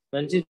हैन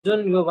भनेपछि जुन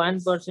यो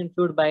 1%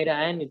 फ्लुइड बाहिर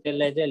आयो नि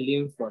त्यसलाई चाहिँ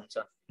लिम्फ भन्छ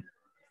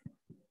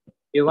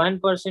यो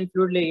 1%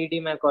 फ्लुइडले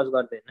इडीमा कज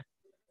गर्दैन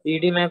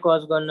इडीमा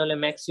कज गर्नलाई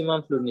म्याक्सिमम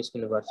फ्लुइड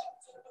निस्किनुपर्छ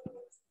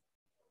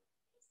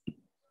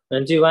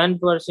भनेपछि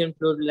 1%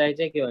 फ्लुइडलाई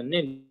चाहिँ के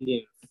भन्ने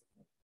लिम्फ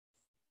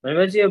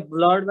भनेपछि यो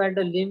ब्लडबाट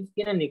लिम्फ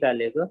किन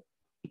निकालेको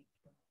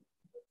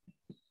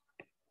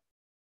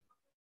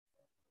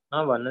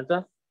भन्नु त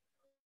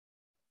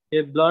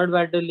यो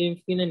ब्लडबाट लिम्फ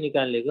किन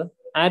निकालेको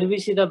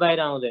आरबीसी त बाहिर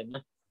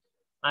आउँदैन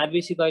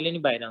आरबीसी कहिले नि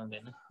बाहिर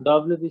आउँदैन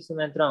डब्लुबीसी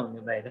मात्र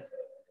आउने बाहिर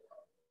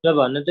ल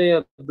भन्नु त यो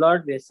ब्लड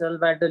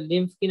भेसलबाट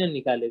लिम्फ किन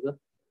निकालेको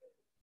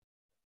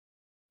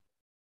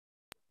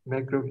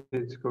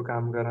मैक्रोफेजको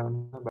काम गराउन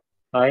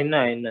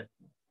हैन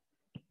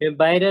यो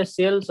बाहिर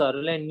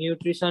सेल्सहरूलाई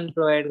न्युट्रिसन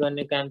प्रोभाइड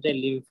गर्ने काम चाहिँ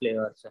लिम्फले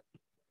गर्छ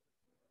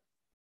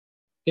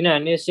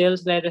किनभने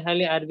सेल्सलाई त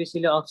खालि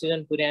आरबीसीले अक्सिजन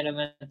पुर्याएर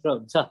मात्र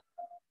हुन्छ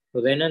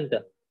हुँदैन नि त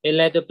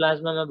यसलाई त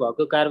प्लाज्मामा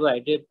भएको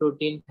कार्बोहाइड्रेट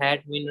प्रोटिन फ्याट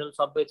मिनरल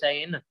सबै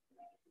चाहिएन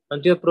अनि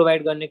त्यो प्रोभाइड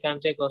गर्ने काम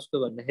चाहिँ कसको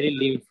भन्दाखेरि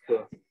लिम्फको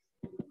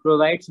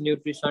प्रोभाइड्स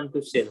न्युट्रिसन टु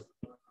सेल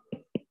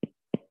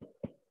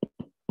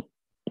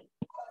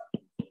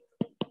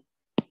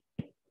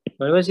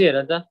भनेपछि हेर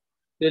त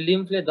यो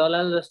लिम्फले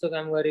दलाल जस्तो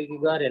काम गर्यो कि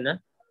गरेन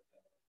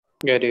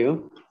गर्यो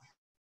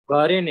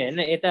नि हैन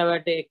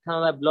यताबाट एक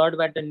ठाउँमा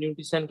ब्लडबाट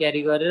न्युट्रिसन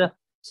क्यारी गरेर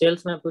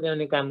सेल्समा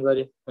पुर्याउने काम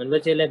गर्यो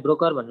भनेपछि यसलाई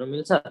ब्रोकर भन्नु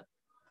मिल्छ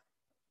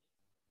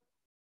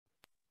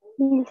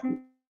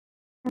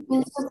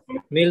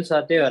मिल्छ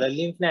त्यही भएर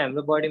लिम्फलाई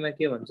हाम्रो बडीमा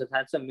के भन्छ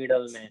थाहा छ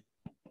middle man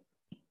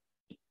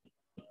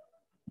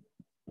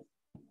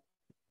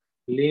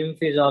lymph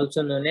is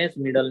also known as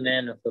middle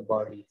man of the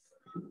body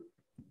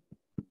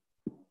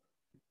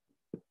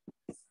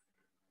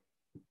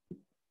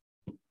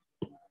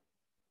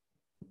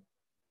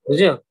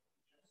बुझ्यो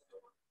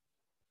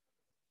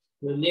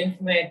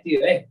लिम्फमा यति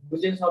हो है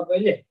बुझ्यो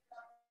सबैले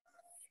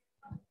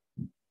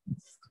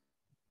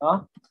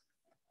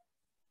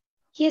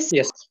Yes.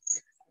 Yes.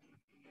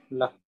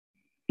 ल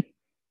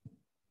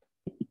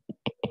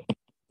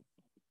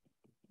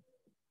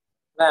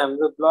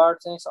हाम्रो ब्लड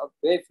चाहिँ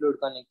सबै फ्लुइड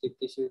कनेक्टिभ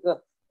टिस्यु हो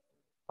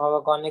अब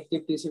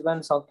कनेक्टिभ टिस्यु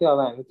पनि सक्यो अब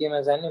हामी केमा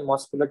जाने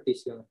मस्कुलर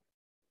टिस्युमा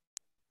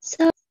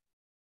Sir,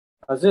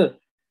 हजुर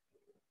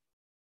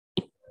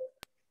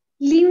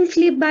lymph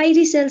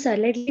बाहिरी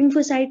सेल्सहरूलाई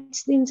lymphocytes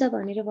दिन्छ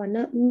भनेर भन्न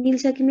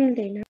मिल्छ कि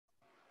मिल्दैन?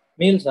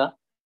 मिल्छ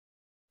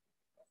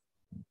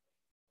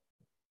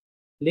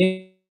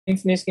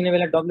लिम्फ निस्किने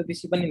बेला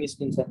डब्ल्युबिसी पनि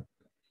निस्किन्छ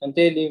अनि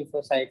त्यही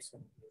लिम्फोसाइट्स हो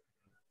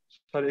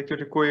सर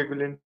एकचोटि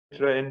कोएगुलेन्ट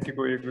र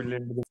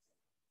एन्टिकोएगुलेन्ट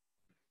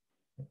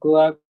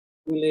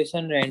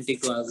कोआगुलेसन र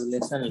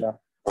एन्टिकोआगुलेसन ल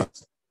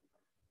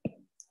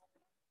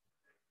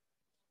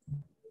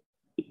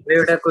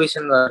एउटा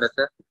क्वेसन गर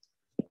त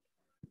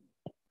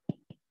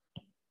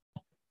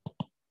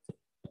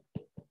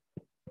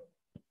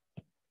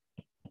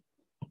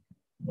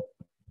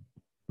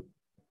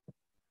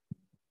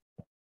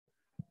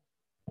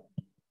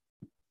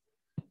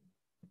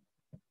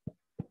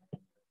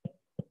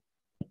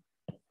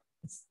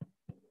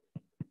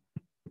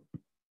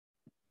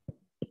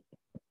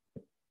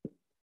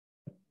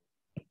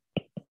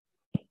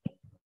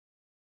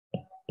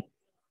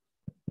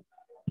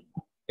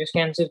यसको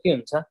एन्सर के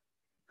हुन्छ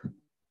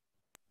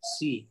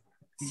C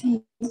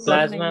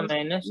plasma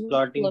minus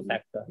clotting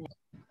factor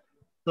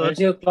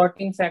भनेपछि यो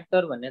क्लटिङ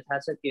फ्याक्टर भन्ने थाहा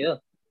छ के हो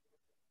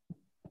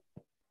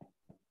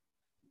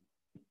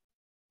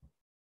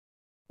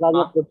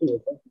प्लाज्मा प्रोटिन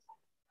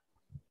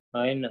हो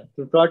हैन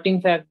त्यो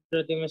क्लटिङ फ्याक्टर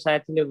तिम्रो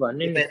साथीले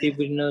भन्ने नि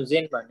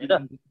फिब्रिनोजेन भनेर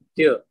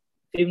त्यो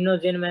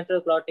फिब्रिनोजेन मात्र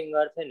क्लटिङ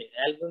गर्छ नि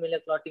एल्बुमिनले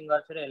क्लटिङ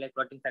गर्छ र यसलाई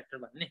क्लटिङ फ्याक्टर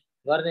भन्ने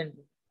गर्दैन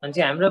अनि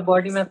चाहिँ हाम्रो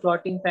बडीमा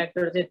क्लटिङ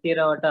फ्याक्टर चाहिँ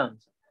 13 वटा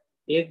हुन्छ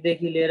 1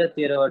 देखि लिएर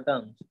 13 वटा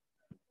हुन्छ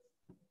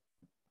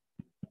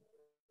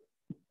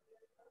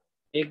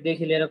 1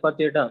 देखि लिएर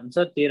कतिवटा हुन्छ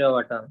 13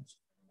 वटा हुन्छ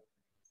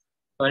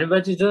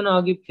भनेपछि जुन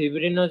अघि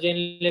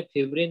फिब्रिनोजेनले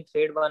फिब्रिन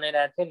थ्रेड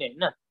बनाइरहेको थियो नि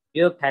हैन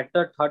यो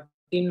फ्याक्टर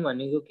 13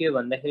 भनेको के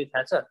भन्दाखेरि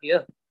थाहा छ के हो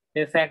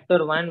यो फ्याक्टर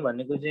 1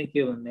 भनेको चाहिँ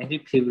के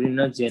भन्दाखेरि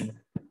फिब्रिनोजेन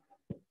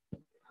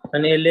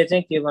अनि यसले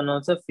चाहिँ के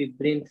बनाउँछ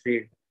फिब्रिन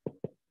थ्रेड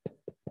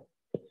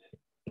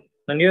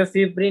अनि यो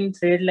फिब्रिन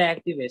थ्रेडलाई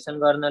एक्टिभेसन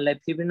गर्नलाई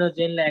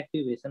फिब्रिनोजेनलाई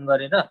एक्टिभेसन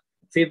गरेर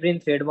फिब्रिन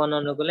थ्रेड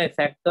बनाउनको लागि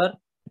फ्याक्टर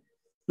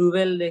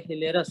 12 देखि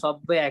लिएर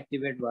सबै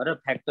एक्टिभेट भएर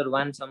फ्याक्टर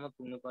 1 सम्म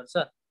पुग्नु पर्छ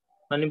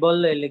अनि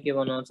बल्ल यसले के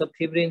बनाउँछ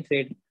फिब्रिन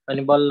थ्रेड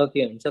अनि बल्ल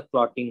के हुन्छ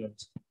क्लटिङ हुन्छ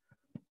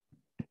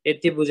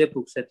यति बुझे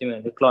पुग्छ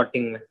तिमीहरु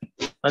क्लटिङमा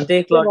अनि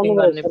त्यही क्लटिङ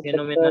गर्ने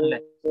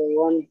फेनोमेननलाई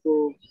 1 2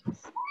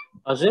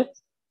 हजुर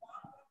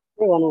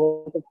के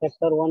भन्नुभयो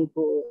फ्याक्टर 1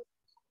 2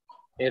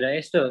 हेर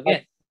यस्तो हो के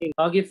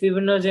अघि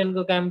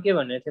फिब्रिनोजेनको काम के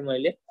भनेको थिएँ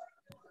मैले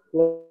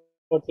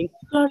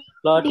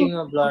clotting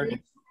of blood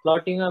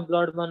clotting of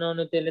blood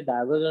बनाउनु त्यसले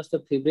धागो जस्तो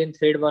फिब्रिन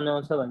थ्रेड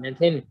बनाउँछ भन्ने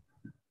थिएँ नि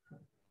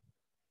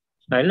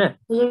हैन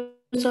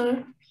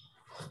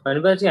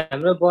भनेपछि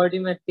हाम्रो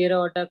बडीमा 13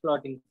 वटा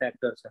क्लटिङ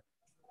फ्याक्टर छ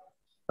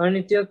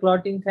अनि त्यो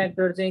क्लटिङ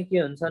फ्याक्टर चाहिँ के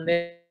हुन्छ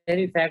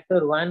भन्दाखेरि फ्याक्टर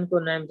 1 को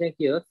नाम चाहिँ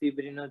के हो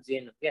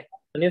फिब्रिनोजेन हो क्या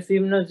अनि यो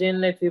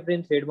फिब्रिनोजेनलाई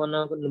फिब्रिन थ्रेड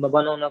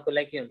बनाउनको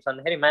लागि के हुन्छ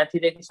भन्दाखेरि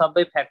माथिदेखि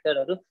सबै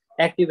फ्याक्टरहरू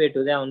एक्टिभेट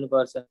हुँदै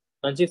आउनुपर्छ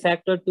भनेपछि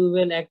फ्याक्टर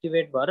 12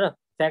 एक्टिभेट भएर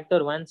फ्याक्टर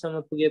 1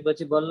 सम्म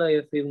पुगेपछि बल्ल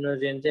यो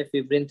फिब्रिनोजेन चाहिँ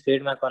फिब्रिन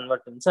थ्रेडमा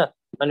कन्भर्ट हुन्छ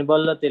अनि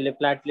बल्ल त्यसले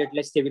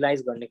प्लेटलेटलाई स्टेबिलाइज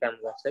गर्ने काम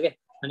गर्छ के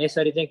अनि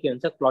यसरी चाहिँ के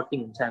हुन्छ क्लटिङ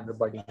हुन्छ हाम्रो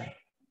बडीमा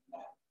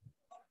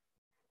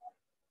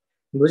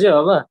बुझ्यौ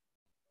अब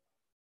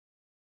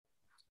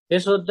त्यो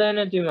सोध्दैन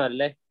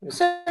तिमीहरुलाई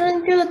सर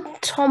त्यो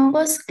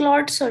थ्रोम्बस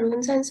क्लट्सहरु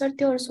हुन्छ नि सर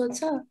त्योहरु सोध्छ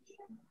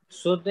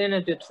सोध्दैन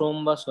त्यो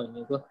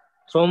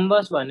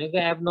थ्रोम्बस भनेको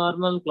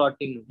एबनर्मल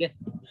क्लटिङ हो के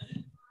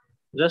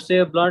जस्तै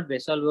यो ब्लड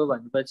भेसल हो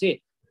भनेपछि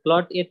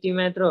क्लट यति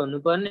मात्र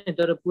हुनुपर्ने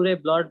तर पुरै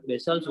ब्लड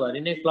भेसल्स भरि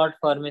नै क्लट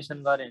फर्मेसन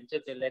गरे भने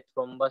चाहिँ त्यसलाई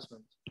थ्रोम्बस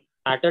भन्छ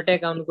हार्ट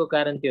अट्याक आउनुको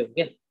कारण त्यो हो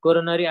के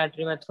कोरोनरी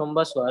आर्टरीमा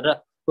थ्रोम्बस भएर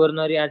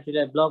कोरोनरी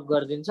आर्टरीलाई ब्लक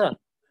गरिदिन्छ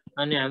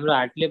अनि हाम्रो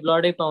हार्टले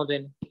ब्लडै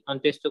पाउँदैन अनि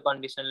त्यस्तो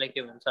कन्डिसनलाई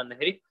के भन्छ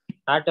भन्दाखेरि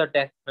हार्ट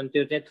अट्याक अनि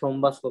त्यो चाहिँ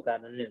थ्रोम्बसको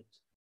कारणले हुन्छ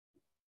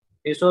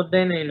यो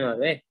सोध्दैन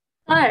यिनीहरु है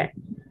सर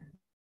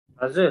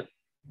हजुर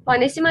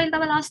भनेपछि मैले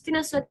तपाईलाई अस्ति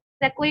नै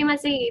सोधे कोहीमा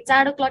चाहिँ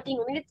चाँडो क्लटिङ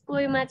हुने कि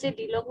कोहीमा चाहिँ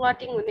ढिलो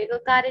क्लटिङ हुनेको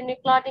कारण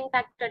क्लटिङ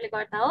फ्याक्टरले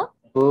गर्दा हो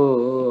हो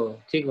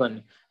ठीक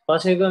भन्नु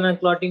कसैकोमा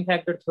क्लटिङ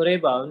फ्याक्टर थोरै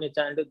भयो भने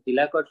चाँडो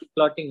ढिला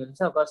क्लटिङ हुन्छ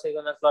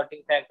कसैकोमा क्लटिङ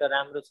फ्याक्टर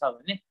राम्रो छ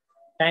भने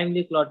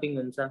टाइमली क्लटिङ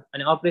हुन्छ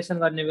अनि अपरेसन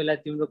गर्ने बेला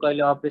तिम्रो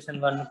कहिले अपरेसन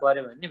गर्नु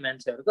पर्यो भने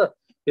मान्छेहरुको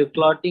यो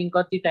क्लटिङ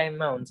कति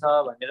टाइममा हुन्छ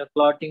भनेर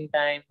क्लटिङ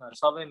टाइमहरु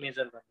सबै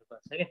मेजर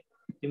गर्नुपर्छ के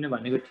तिमीले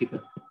भनेको ठीक हो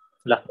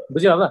ल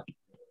बुझ्यौ अब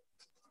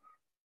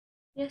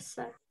यस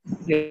सर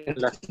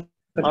ल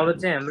अब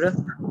चाहिँ हाम्रो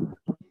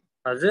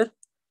हजुर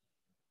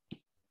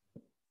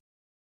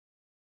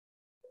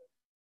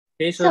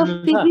केही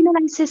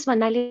फिब्रिनोलाइसिस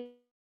भन्नाले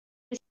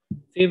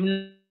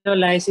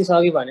फिब्रिनोलाइसिस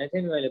अघि भनेको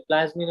थिएँ नि मैले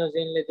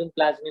प्लाज्मिनोजेनले जुन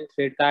प्लाज्मिन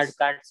थ्रेड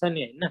काट्छ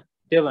नि हैन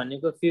त्यो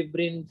भनेको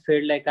फिब्रिन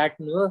थ्रेडलाई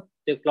काट्नु हो,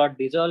 त्यो क्लट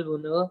डिजल्भ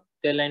हुनु हो,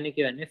 त्यसलाई नै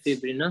के भने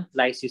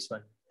फिब्रिनोलाइसिस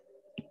भन्नु।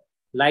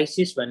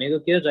 लाइसिस भनेको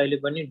के हो, जहिले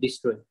पनि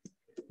डिस्ट्रोय।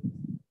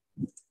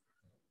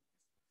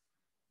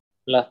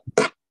 ल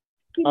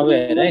अब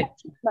हेर है,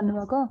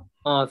 भन्नुभएको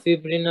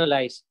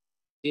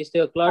फिब्रिनोलाइसिस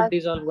त्यो क्लट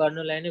डिजल्भ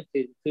गर्नुलाई नै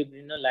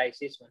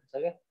फिब्रिनोलाइसिस भन्छ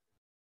क्या।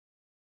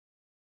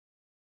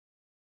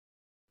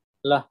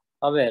 ल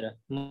अब हेर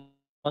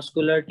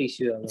मस्कुलर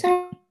टिस्यु। अब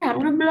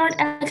हाम्रो ब्लड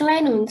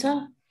एल्कलाइन हुन्छ।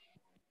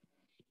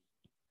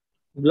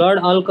 ब्लड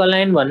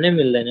अल्कलाइन भन्ने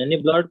मिल्दैन नि,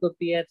 ब्लडको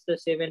pH त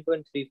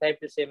 7.35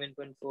 to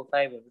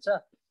 7.45 हुन्छ,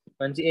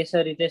 भनेपछि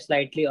यसरी चाहिँ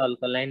स्लाइटली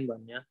अल्कलाइन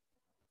भन्यो।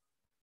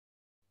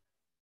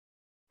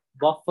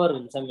 बफर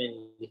हुन्छ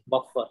मेनली,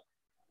 बफर।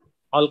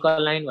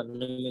 अल्कलाइन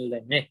भन्नु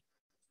मिल्दैन है,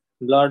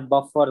 ब्लड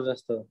बफर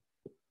जस्तो।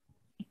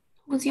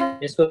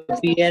 यसको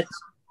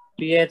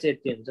pH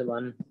यति हुन्छ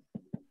भन्।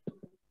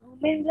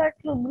 वुमेन ब्लड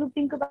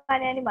ग्रुपिङको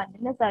बारे अनि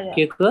भन्दैन सर।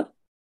 के को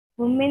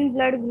वुमेन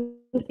ब्लड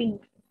ग्रुपिङ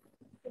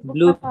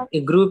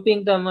ग्रुपिङ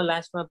त म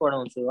लास्टमा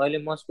पढाउँछु, अहिले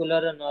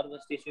मस्कुलर र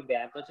नर्भस टिस्यु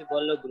भ्याएपछि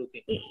बल्ल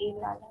ग्रुपिङ।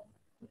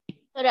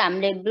 सर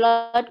हामीले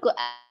ब्लडको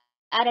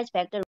आरएच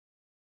फ्याक्टर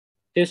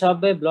त्यो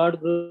सबै ब्लड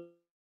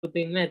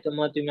ग्रुपिङमै त म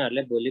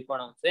तिमीहरूलाई भोलि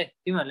पढाउँछु है।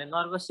 तिमीहरूले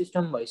नर्भस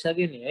सिस्टम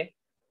भइसक्यो नि है।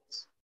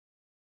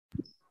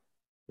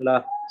 ल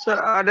सर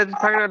आरएच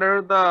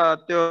फ्याक्टरहरु त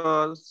त्यो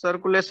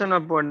सर्कुलेसनमा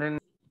पढ्ने।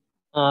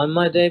 म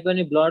त्यही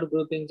पनि ब्लड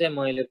ग्रुपिङ चाहिँ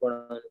मैले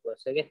पढाउनु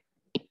पर्छ के,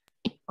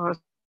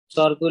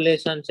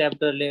 सर्कुलेसन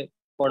च्याप्टरले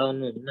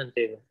पढाउनु हुन्न नि,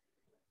 त्यही भएर।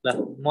 ल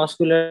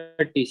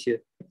मस्कुलर टिस्यु,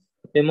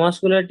 त्यो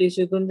मस्कुलर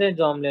टिस्यु कुन चाहिँ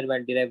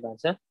जर्मबाट डिराइभ भएको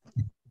छ?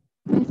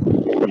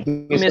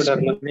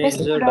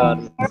 मेसोडर्म।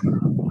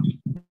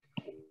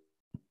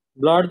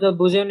 ब्लड त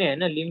बुझ्यौ नि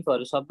हैन,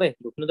 लिम्फहरू सबै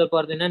ढुक्नु त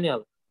पर्दैन नि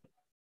अब।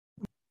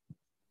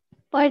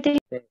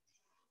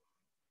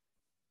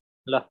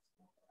 ल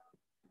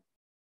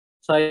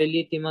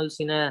शैली तिमल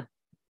सिन्हा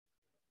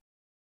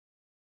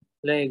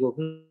ले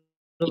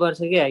घोक्नु पर्छ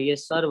कि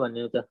यस सर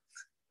भन्यो त।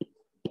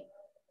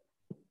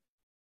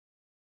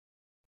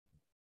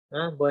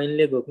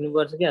 बहिनीले घोक्नु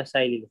पर्छ क्या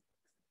साइलीले।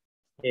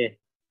 ए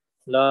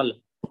ल ल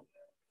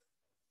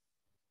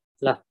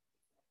ल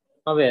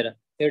अब हेर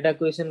एउटा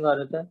क्वेसन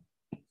गर त।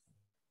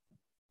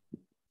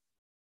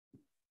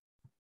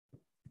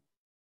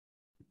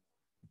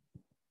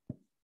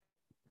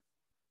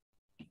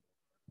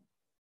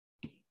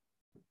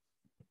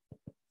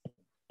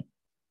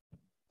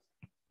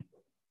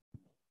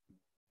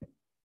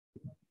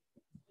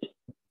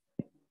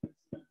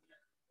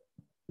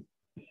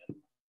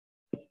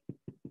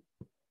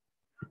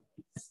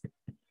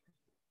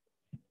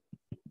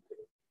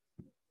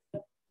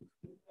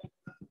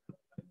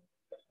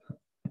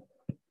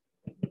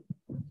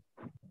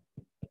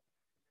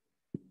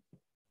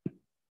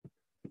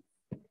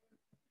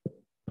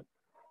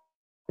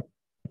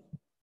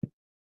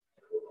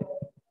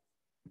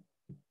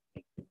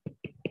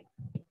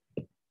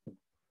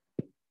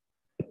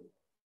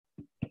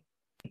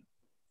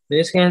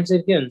 यसको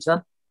एन्सर के हुन्छ?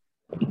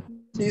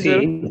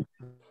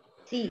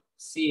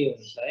 सी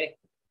हुन्छ है।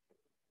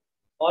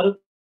 अरु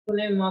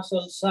कुनै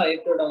मसल छ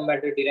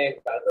एक्टोडर्मबाट डिराइभ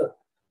भएको?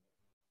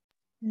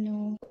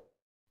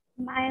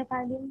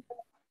 मायोकार्डियम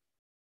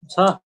छ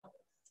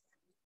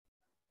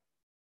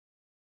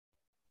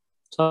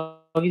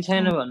कि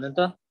छैन भन्नु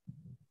त?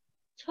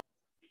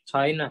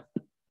 छैन,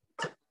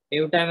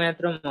 एउटा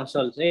मात्र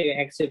मसल चाहिँ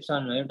एक्सेप्सन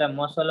हो। एउटा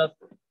मसल अफ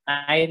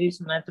आइरिस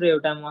मात्र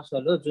एउटा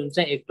मसल हो जुन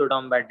चाहिँ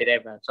एक्टोडर्मबाट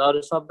डिराइभ हुन्छ।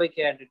 अरु सबै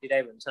केबाट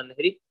डिराइभ हुन्छ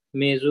भन्दाखेरि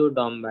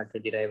मेसोडर्मबाट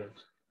डिराइभ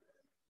हुन्छ।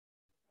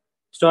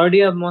 स्टडी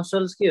अफ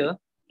मसल्स के हो?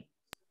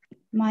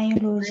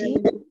 मायोलोजी,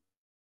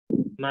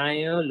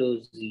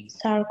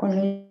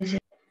 सार्कोलोजी,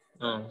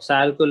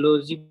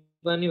 सार्कोलोजी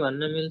पनि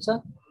भन्न मिल्छ,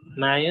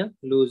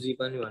 मायोलोजी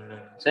पनि भन्न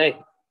मिल्छ है।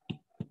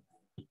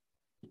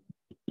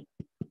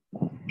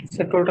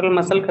 सर टोटल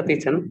मसल कति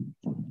छन्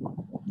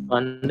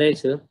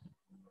भन्दैछु।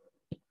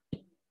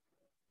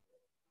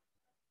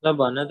 ल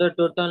भन त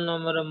टोटल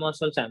नम्बर अफ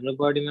मसल्स हाम्रो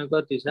बडीमा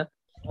कति छ?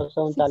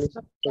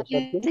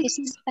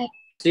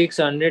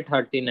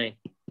 639।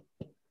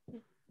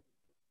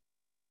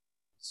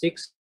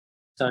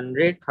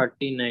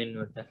 639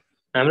 वटा।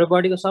 हाम्रो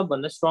बडीको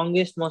सबभन्दा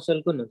स्ट्रङ्गेस्ट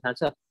मसल कुन हो थाहा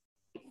छ?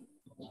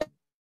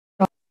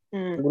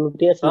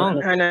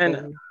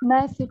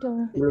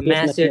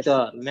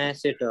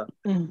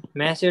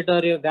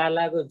 म्यासेटर। यो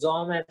गालाको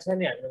जमा छ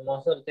नि हाम्रो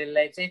मसल,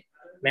 त्यसलाई चाहिँ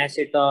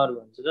म्यासेटर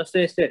भन्छ। जस्तो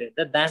यस्तो हेरे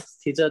त, दाँत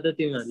थिच त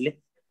तिमीहरूले,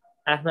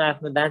 आफ्नो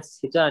आफ्नो दाँत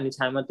थिच अनि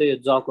छामा त यो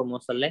जको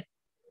मसललाई।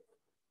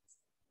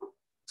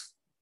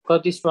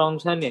 कति स्ट्रङ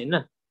छ नि हैन?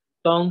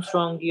 टङ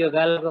स्ट्रङ कि यो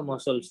गालाको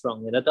मसल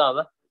स्ट्रङ? हेर त अब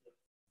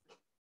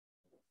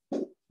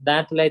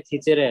दाँतलाई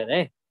थिचेर हेर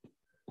है।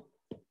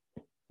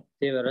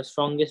 त्यही भएर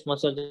स्ट्रङ्गेस्ट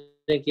मसल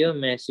चाहिँ के हो?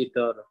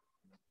 म्यासेटर।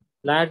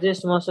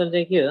 लार्जेस्ट मसल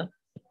चाहिँ के हो?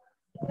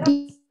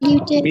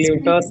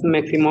 ग्लुटस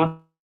मैक्सिमस।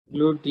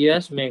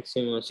 ग्लुटियस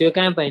मैक्सिमस। यो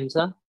कहाँ पाइन्छ?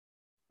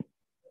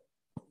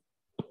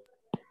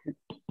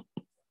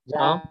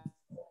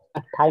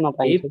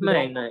 हिपमा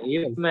हैन,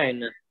 हिपमा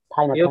हैन।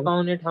 यो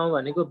पाउने ठाउँ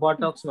भनेको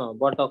बटक्समा हो,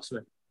 बटक्समा।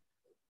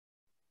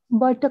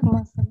 बटक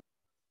मसल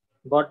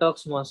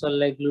बटक्स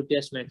मसललाई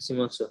ग्लुटियस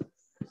म्याक्सिमस हो।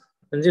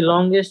 अनि चाहिँ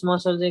लङ्गेस्ट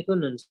मसल चाहिँ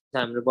कुन हुन्छ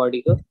हाम्रो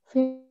बडीको?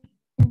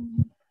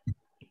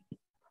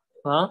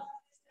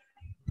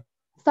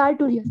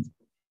 Sartorius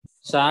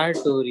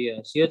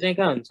sartorius. यो चाहिँ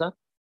कहाँ हुन्छ?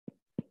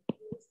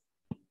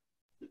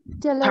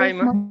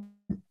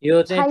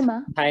 यो चाहिँ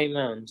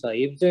थाइमा हुन्छ।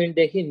 हिप जोइन्ट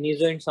देखि नी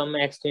जोइन्ट सम्म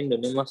एक्सटेन्ड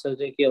हुने मसल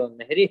चाहिँ के हो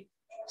भन्दाखेरि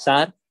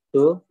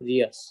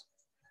सार्टोरियस।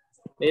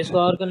 यसको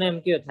अर्को नाम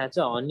के हो थाहा छ?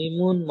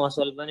 हनीमुन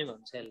मसल पनि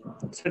भन्छ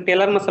यसलाई।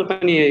 टेलर मसल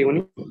पनि यही हो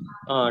नि?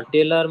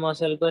 टेलर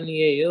मसल पनि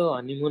यही हो,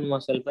 हनीमुन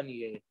मसल पनि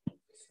यही हो।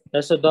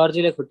 जस्तो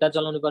दर्जीले खुट्टा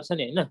चलाउनु पर्छ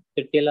नि हैन,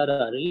 त्यो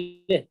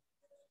टेलरहरूले,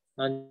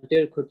 अनि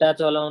त्यो खुट्टा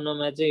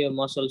चलाउनमा चाहिँ यो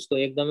मसल्सको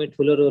एकदमै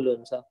ठुलो रोल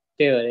हुन्छ।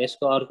 त्यही भएर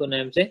यसको अर्को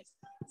नाम चाहिँ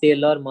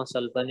टेलर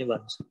मसल पनि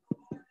भन्छ।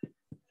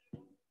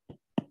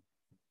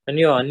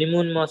 अनि यो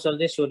हनीमुन मसल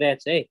चाहिँ सोधेको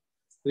छ है,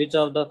 which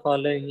of the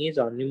following is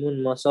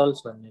honeymoon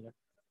muscles भनेर।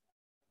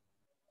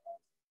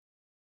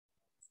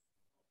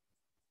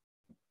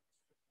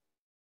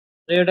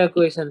 एउटा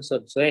क्वेसन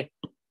सोध्छु है,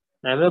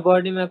 हाम्रो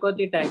बडीमा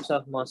कति टाइप्स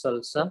अफ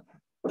मसल्स छ?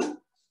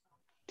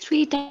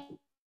 3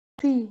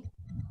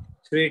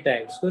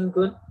 टाइप्स। कुन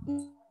कुन?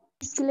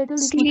 स्केलेटल,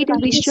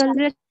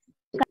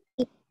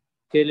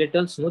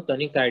 स्मुथ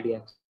अनि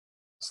कार्डियक।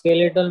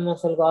 स्केलेटल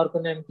मसलको अर्को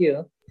नाम के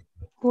हो?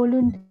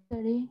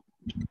 भोल्युन्टरी।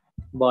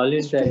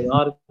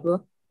 अर्को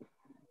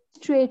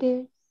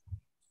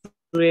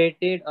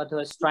स्ट्रेटेड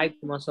अथवा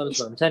स्ट्राइप्ड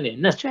मसल्स भन्छ नि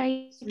हैन?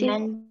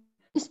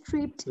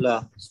 ल,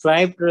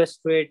 स्ट्राइप्ड र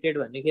स्ट्रेटेड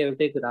भनेको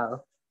एउटै कुरा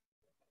हो।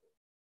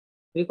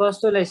 यो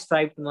कस्तोलाई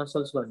स्ट्राइप्ड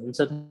मसल्स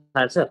भनिन्छ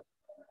थाहा छ?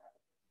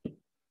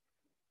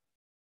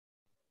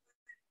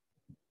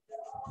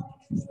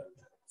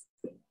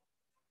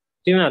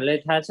 तिमीहरूलाई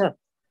थाहा छ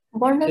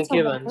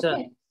के भन्छ?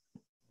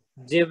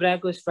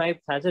 जेब्राको स्ट्राइप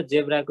थाहा छ?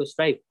 जेब्राको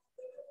स्ट्राइप,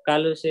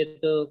 कालो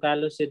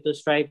सेतो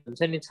स्ट्राइप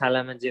हुन्छ नि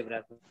छालामा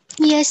जेब्राको।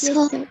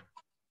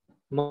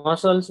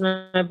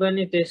 मसल्समा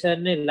पनि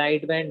त्यसरी नै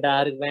लाइट ब्यान्ड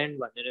डार्क ब्यान्ड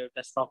भनेर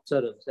एउटा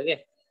स्ट्रक्चर हुन्छ के।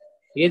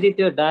 यदि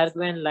त्यो डार्क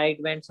ब्यान्ड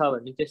लाइट ब्यान्ड छ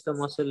भने त्यस्तो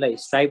मसललाई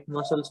स्ट्राइप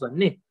मसल्स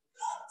भन्ने,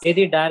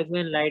 यदि डार्क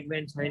ब्यान्ड लाइट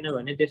ब्यान्ड छैन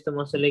भने त्यस्तो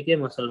मसललाई के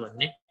मसल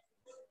भन्ने?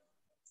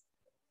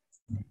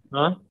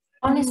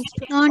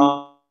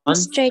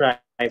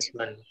 अनस्ट्राइप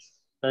भन्ने।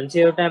 अनि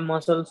चाहिँ एउटा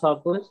मसल,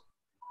 सपोज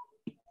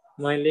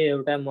मैले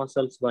एउटा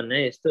मसल्स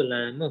भने यस्तो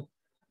लामो,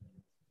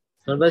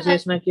 भनेपछि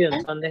यसमा के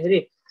हुन्छ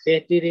भन्दाखेरि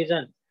यति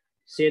रिजन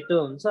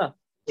सेतो हुन्छ,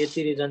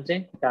 यति रिजन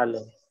चाहिँ कालो,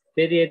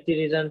 फेरि यति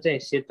रिजन चाहिँ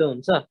सेतो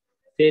हुन्छ,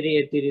 फेरि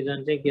यति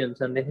रिजन चाहिँ के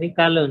हुन्छ भन्दाखेरि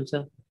कालो हुन्छ,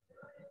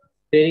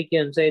 फेरि के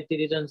हुन्छ यति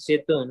रिजन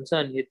सेतो हुन्छ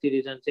अनि यति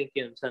रिजन चाहिँ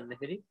के हुन्छ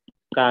भन्दाखेरि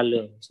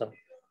कालो हुन्छ।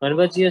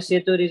 भनेपछि यो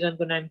सेतो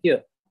रिजनको नाम के हो?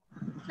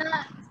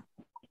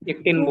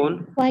 एक्टिन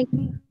बोन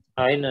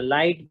हैन,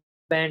 लाइट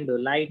ब्यान्ड हो,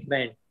 लाइट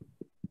ब्यान्ड।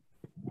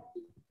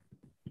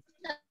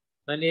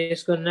 अनि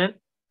यसको नाम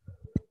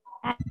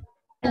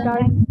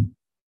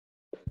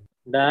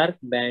डार्क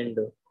ब्यान्ड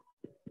हो।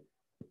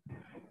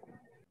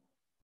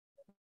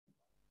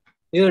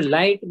 यो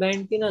लाइट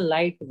ब्यान्ड किन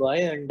लाइट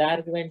भयो अनि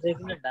डार्क ब्यान्ड चाहिँ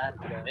किन डार्क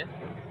भयो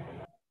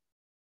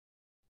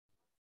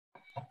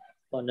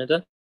भन्नु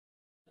त?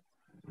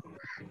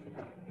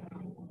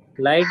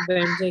 लाइट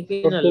ब्यान्ड चाहिँ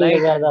किन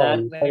लाइट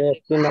डार्क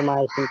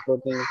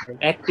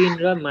ब्यान्ड? एक्टिन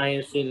र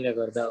मायोसिनले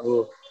गर्दा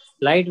हो।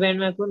 लाइट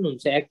ब्यान्डमा कुन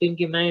हुन्छ, एक्टिन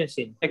कि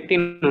मायोसिन?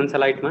 एक्टिन हुन्छ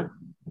लाइटमा।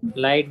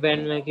 लाइट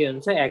ब्यान्डमा के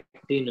हुन्छ?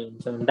 एक्टिन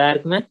हुन्छ।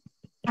 डार्कमा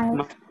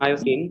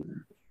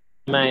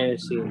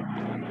मायोसिन।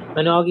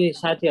 अनि अघि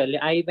साथीहरूले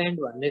आई ब्यान्ड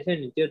भन्दै थियो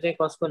नि, त्यो चाहिँ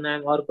कसको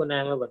नाम, अर्को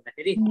नाम हो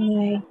भन्दाखेरि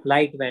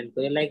लाइट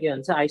ब्यान्डको। यसलाई के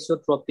भन्छ?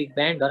 आइसोट्रोपिक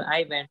ब्यान्ड र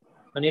आई ब्यान्ड।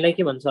 अनि यसलाई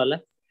के भन्छ होला?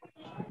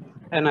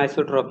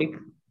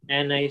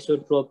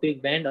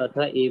 एनाइसोट्रोपिक ब्यान्ड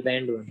अथवा ए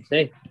ब्यान्ड भन्छ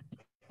है।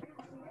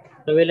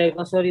 तपाईँलाई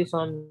कसरी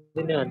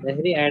सम्झिने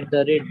भन्दाखेरि at the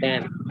rate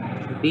dam,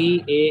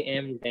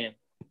 DAM dam,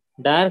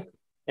 dark,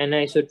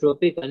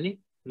 anisotropic अनि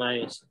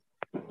मायोसिन।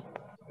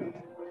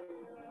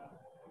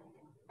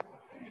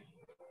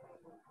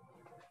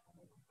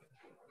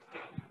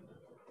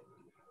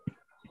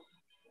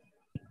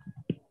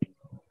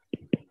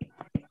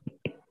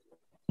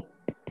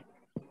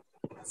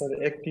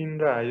 एक्टिन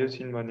र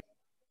हायोसिन भने।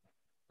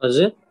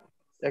 हजुर,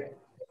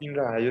 एक्टिन र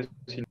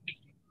हायोसिन।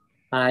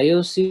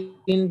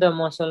 हायोसिन त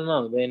मसलमा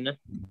हुँदैन,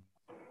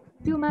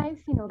 त्यो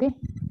मायोसिन हो के?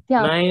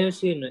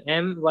 मायोसिन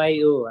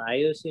MYO,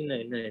 हायोसिन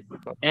हैन,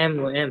 M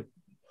हो, M।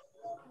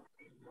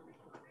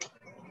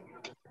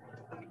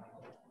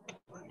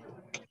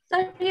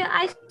 सर यो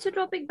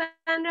आइसोट्रोपिक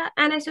ब्यान्ड र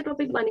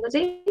एनाइसोट्रोपिक भनेको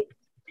चाहिँ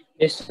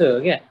यस्तो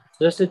हो क्या,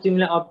 जस्तो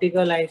तिमीलाई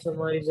अप्टिकल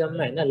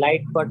आइसोमरिजममा हैन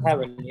लाइट पठायो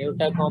भने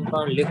एउटा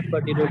कम्पाउन्ड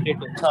लेफ्टपट्टि रोटेट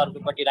हुन्छ,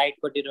 अर्कोपट्टि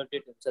राइटपट्टि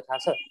रोटेट हुन्छ, थाहा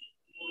छ?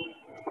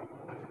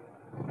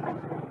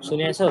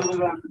 सुनेछौ?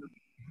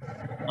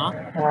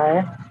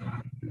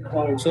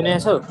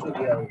 सुनेछौ?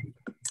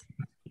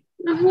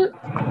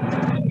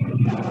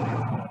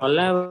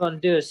 हल्ला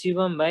त्यो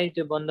शिवम भाइ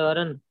त्यो बन्द गर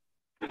न।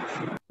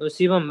 ओ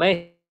शिवम भाइ,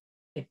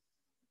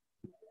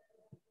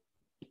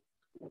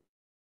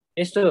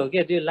 यस्तो हो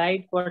क्या, त्यो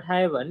लाइट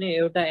पठायो भने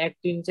एउटा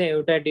एक्टिन चाहिँ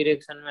एउटा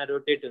डिरेक्सनमा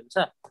रोटेट हुन्छ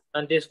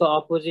अनि त्यसको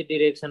अपोजिट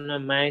डिरेक्सनमा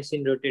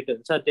मायोसिन रोटेट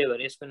हुन्छ। त्यही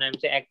भएर यसको नाम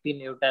चाहिँ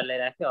एक्टिन एउटालाई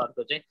राख्यो,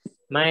 अर्को चाहिँ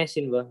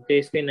मायोसिन भयो।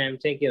 त्यसकै नाम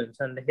चाहिँ के हुन्छ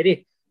भन्दाखेरि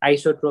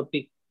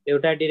आइसोट्रोपिक,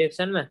 एउटा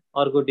डिरेक्सनमा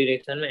अर्को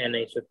डिरेक्सनमा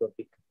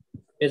एनआइसोट्रोपिक।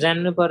 यो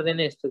जान्नु पर्दैन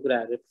यस्तो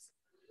कुराहरू,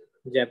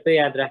 झ्याप्पै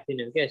याद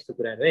राखिदिनु क्या यस्तो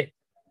कुराहरू है।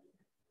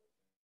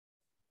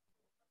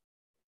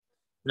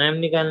 नाम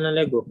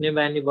निकाल्नलाई घोक्ने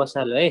बानी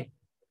बसाल्यो है।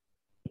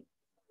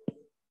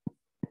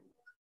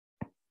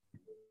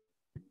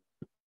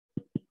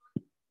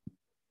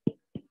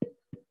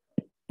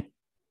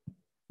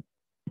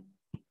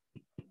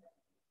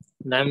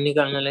 नाम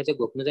निकाल्नलाई चाहिँ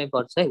घोक्नु चाहिँ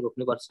पर्छ है,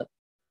 घोक्नु पर्छ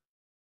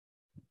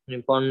अनि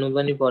पढ्नु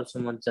पनि पर्छ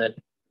मजाले।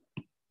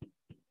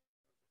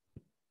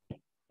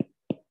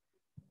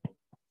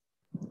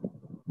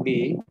 बी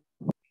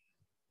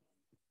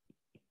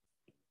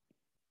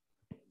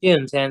के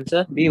हुन्छ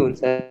एन्सर? बी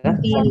हुन्छ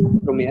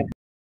रोमियर।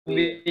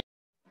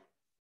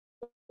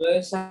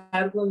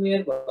 सारको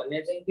मेयर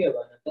भन्ने चाहिँ के हो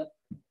भन त?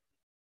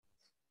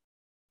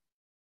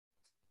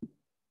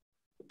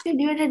 त्यो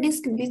दुईवटा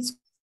डिस्क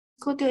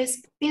बिचको त्यो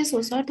स्पेस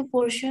हो सर, त्यो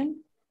पोर्सन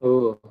हो।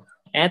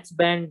 एच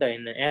ब्यान्ड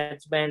होइन,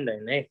 एच ब्यान्ड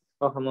होइन है,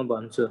 कख म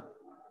भन्छु।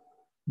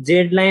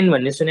 जेड लाइन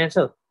भन्ने सुनेको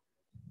छौ?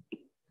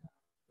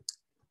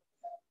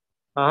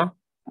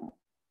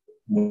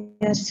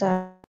 यस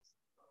सर।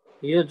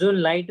 यो जुन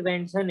लाइट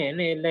ब्यान्ड छ नि होइन,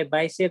 यसलाई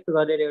बाइसेक्ट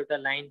गरेर एउटा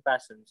लाइन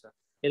पास हुन्छ,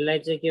 यसलाई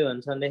चाहिँ के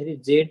भन्छ भन्दाखेरि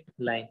जेड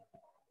लाइन।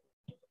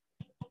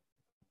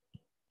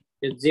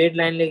 यो जेड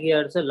लाइनले के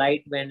गर्छ?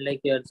 लाइट ब्यान्डलाई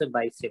के गर्छ?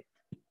 बाइसेक्ट।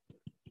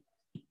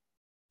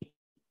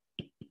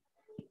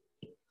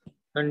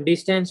 अनि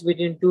distance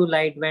between two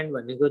light band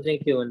भनेको चाहिँ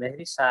के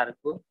भन्दाखेरि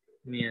सारको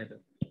मेयर हो।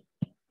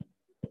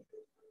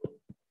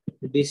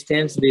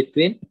 Distance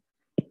between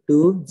two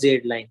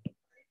Z line.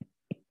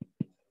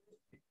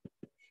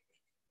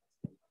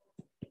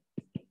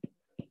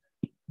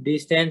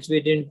 Distance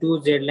between two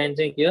Z line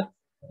चाहिँ के हो?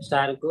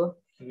 सारको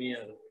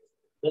मेयर हो।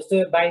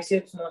 जस्तो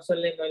बाइसेप्स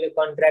मसलले मैले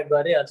कन्ट्र्याक्ट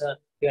गरेँ अथवा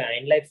त्यो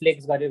ह्यान्डलाई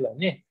फ्लेक्स गरेँ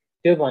भने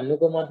त्यो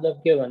भन्नुको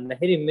मतलब के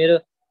भन्दाखेरि मेरो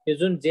यो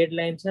जुन जेड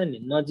लाइन छ नि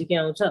नजिकै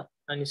आउँछ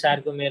अनि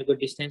सारको मेयरको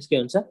डिस्टेन्स के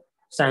हुन्छ?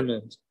 सानो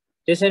हुन्छ।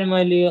 त्यसरी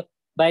मैले यो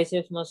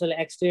बाइसेप्स मसल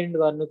एक्सटेन्ड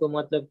गर्नुको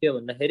मतलब के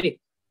भन्दाखेरि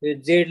यो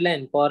जेड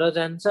लाइन पर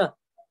जान्छ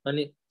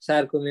अनि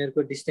सारको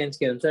मेयरको डिस्टेन्स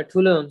के हुन्छ?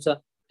 ठुलो हुन्छ।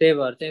 त्यही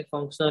भएर चाहिँ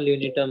functional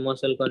unit of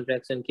muscle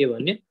contraction के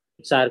भन्यो?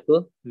 सारको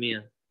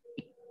मेयर।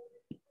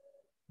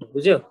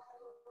 बुझ्यो?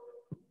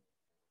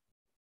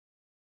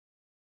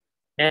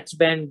 एच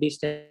ब्यान्ड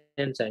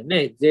डिस्टेन्स होइन,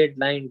 जेड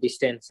लाइन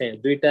डिस्टेन्स चाहिँ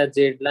दुईटा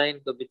जेड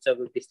लाइनको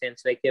बिचको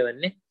डिस्टेन्सलाई के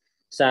भन्ने?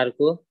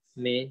 सारको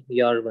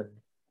मेयर भन्ने।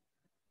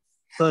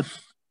 सर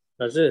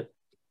हजुर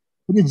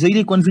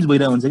जहिले कन्फ्युज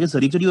भइरहेको हुन्छ क्या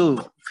सर। एकचोटि यो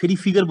फेरि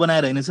फिगर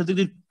बनाएर होइन सर,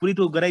 त्यो पुरै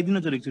त्यो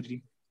गराइदिनु सर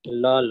एकचोटि।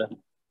 ल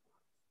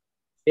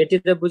यति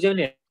त बुझ्यौ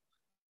नि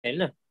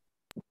होइन?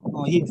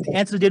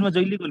 एच र जेडमा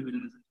जहिले कन्फ्युज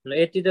हुन्छ। ल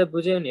यति त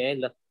बुझ्यौ नि है।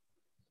 ल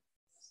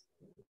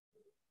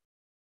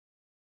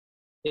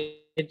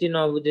यति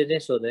नबुझे चाहिँ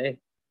सोध है।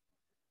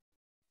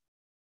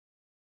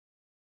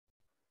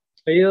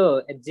 यो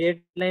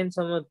जेड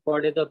लाइनसम्म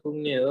पढे त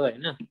पुग्ने हो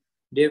होइन,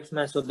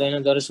 डेप्समा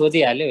सोध्दैन तर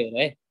सोधिहाल्यो हेर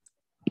है।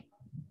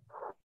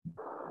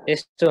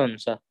 यस्तो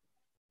हुन्छ,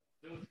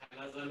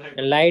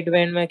 लाइट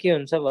ब्यान्डमा के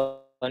हुन्छ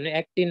भने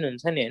एक्टिन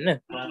हुन्छ नि होइन,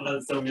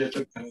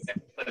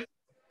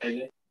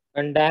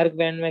 अनि डार्क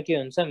ब्यान्डमा के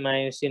हुन्छ?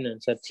 मायोसिन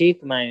हुन्छ,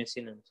 थिक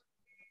मायोसिन हुन्छ।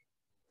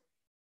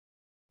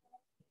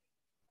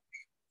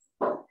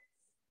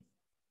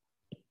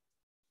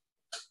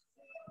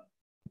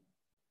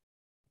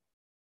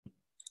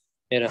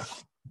 हेर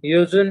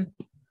यो जुन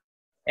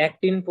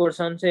एक्टिन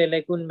पोर्सन छ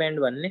यसलाई कुन ब्यान्ड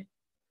भन्ने?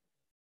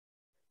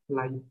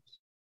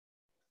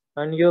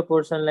 अनि यो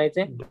पोर्सनलाई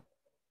चाहिँ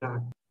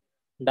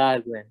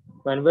डार्क ब्यान्ड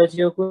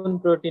भनेपछि यो कुन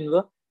प्रोटिन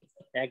भयो?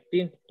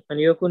 एक्टिन।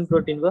 अनि यो कुन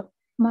प्रोटिन भयो?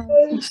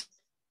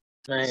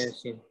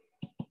 मायोसिन।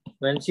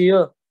 भनेपछि यो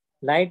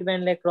लाइट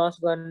ब्यान्डलाई क्रस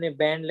गर्ने,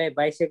 ब्यान्डलाई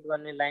बाइसेक्ट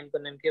गर्ने लाइनको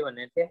नाम के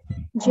भनेको थियो?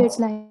 Z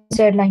line.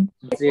 Z line.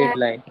 Z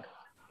line.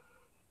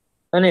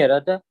 अनि हेर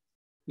त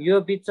यो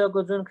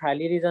बिचको जुन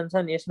खाली रिजन छ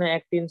नि यसमा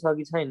एक्टिन छ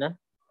कि छैन?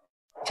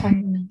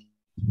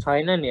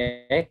 छैन नि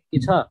है, कि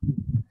छ?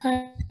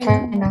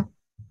 छैन।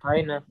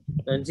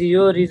 भनेपछि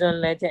यो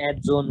रिजनलाई चाहिँ एड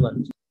जोन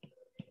भन्छ।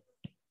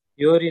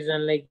 यो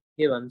रिजनलाई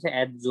के भन्छ?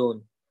 Add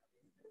John.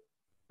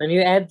 अनि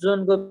यो एड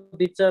जोनको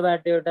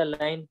बिचबाट एउटा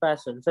लाइन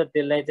पास हुन्छ,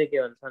 त्यसलाई चाहिँ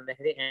के भन्छ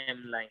भन्दाखेरि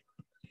एम लाइन।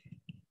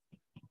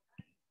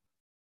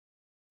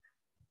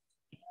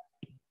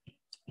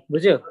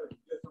 बुझ्यो?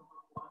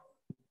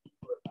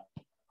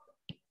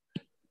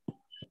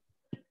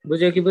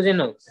 बुझ्यो कि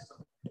बुझेनौ?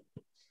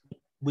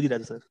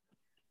 बुझिरहेको सर।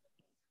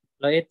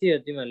 ल यति हो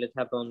तिमीहरूले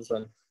थाहा पाउनु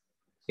पर्ने।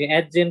 यो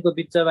एचजेनको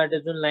बिचबाट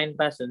जुन लाइन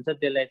पास हुन्छ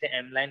त्यसलाई चाहिँ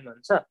एम लाइन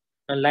भन्छ,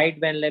 अनि लाइट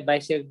ब्यान्डलाई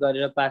बाइसेक्ट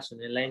गरेर पास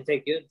हुने लाइन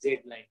चाहिँ के हो?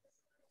 Z line.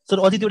 सर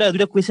अझै एउटा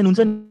दुईटा क्वेसन हुन्छ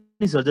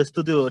नि सर,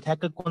 जस्तो त्यो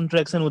ठ्याक्क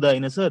कन्ट्र्याक्सन हुँदा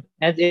होइन सर,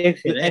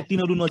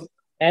 एक्टिनहरु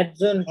एच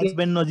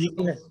ब्यान्ड नजिक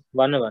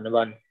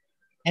भन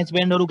एच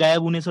ब्यान्डहरु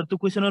गायब हुने सर, त्यो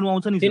क्वेसनहरु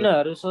आउँछ नि सर।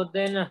 तिनीहरु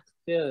सोध्दैन,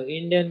 त्यो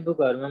इन्डियन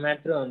बुकहरुमा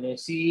मात्र हुने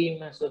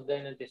सीमा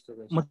सोध्दैन त्यस्तो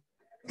क्वेशन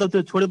मतलब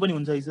त्यो छोडे पनि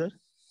हुन्छ है सर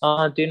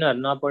तिनीहरु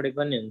नपढे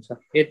पनि हुन्छ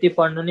यति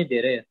पढ्नु नि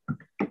धेरै हो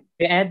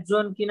त्यो एज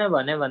जोन किन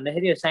भने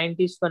भन्दाखेरि यो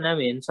साइन्टिस्टको नाम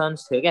हेन्सन्स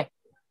थियो क्या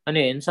अनि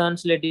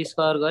हेन्सन्सले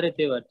डिस्कभर गरे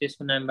त्यो भएर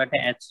त्यसको नामबाट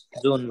एज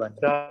जोन भन्ने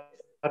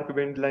डार्क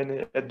बेन्डलाई नै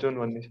एज जोन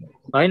भन्ने छ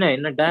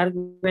हैन डार्क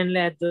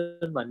बेन्डले एज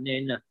जोन भन्ने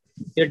हैन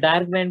यो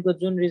डार्क बेन्डको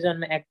जुन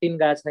रिजनमा एक्टिन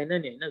गएको छैन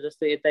नि हैन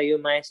जस्तो यता यो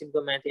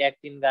मायोसिनको माथि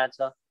एक्टिन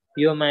गएको छ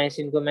यो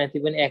मायोसिनको माथि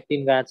पनि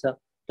एक्टिन गएको छ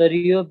तर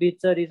यो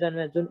बिच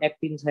रिजनमा जुन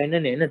एक्टिन छैन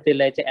नि हैन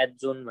त्यसलाई चाहिँ एज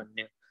जोन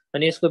भन्ने हो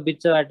अनि यसको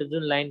बिचबाट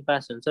जुन लाइन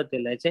पास हुन्छ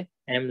त्यसलाई चाहिँ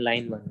एम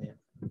लाइन भन्ने हो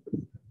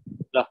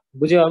ल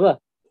बुझ्यो अब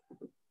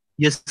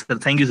यस sir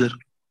thank you sir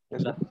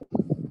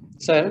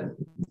sir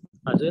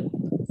हजुर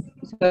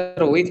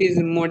sir which is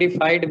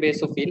modified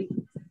basophil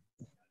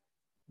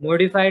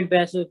modified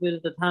basophil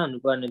त थाहा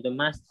हुनुपर्ने त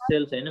मास्ट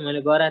सेल्स हैन मैले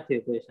गराएको थिएँ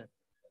question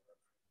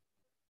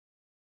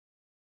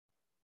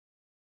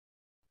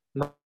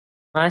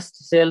mast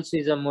cells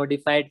is a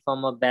modified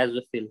form of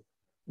basophil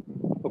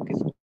okay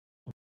sir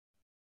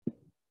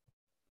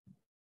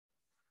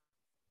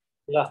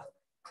ल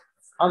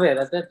अब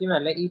हेर त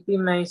तिमीहरुलाई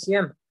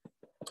इपिमाइसियम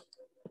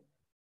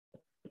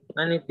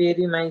अनि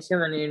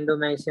पेरिमाइसियम अनि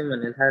एन्डोमाइसियम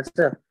भनेर थाहा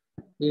छ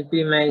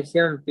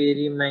इपिमाइसियम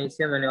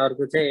पेरिमाइसियम अनि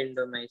अर्को चाहिँ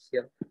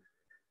एन्डोमाइसियम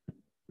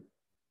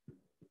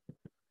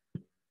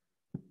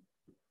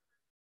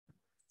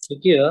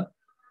के हो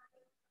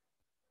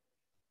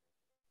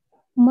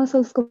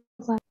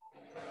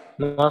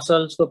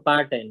मसल्सको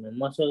पार्ट हैन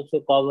मसल्सको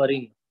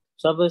कभरिङ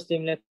सपोज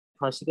तिमीले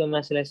खसीको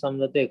मासुलाई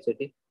सम्झ त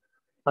एकचोटि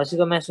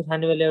खसीको मासु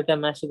खाने बेला एउटा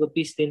मासुको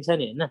पिस दिन्छ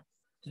नि हैन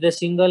त्यो त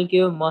सिंगल के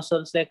हो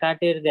मसल्सलाई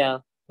काटेर दियो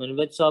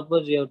भनेपछि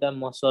सपोज एउटा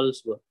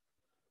मसल्स भयो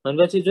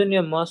भनेपछि जुन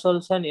यो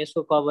मसल्स छ नि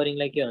यसको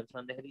कभरिङलाई के भन्छ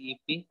भन्दाखेरि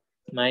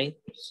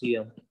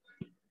इपिमाइसियम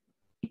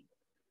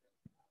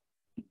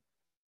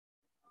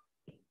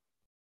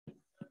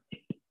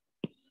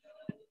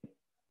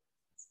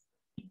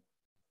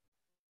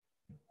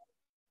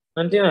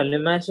अनि तिमीहरूले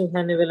मासु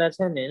खाने बेला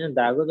छ नि हैन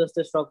धागो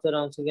जस्तो स्ट्रक्चर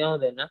आउँछ कि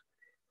आउँदैन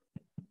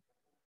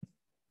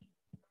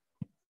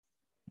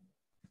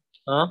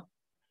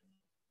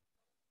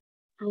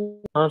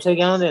आउँछ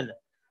कि आउँदैन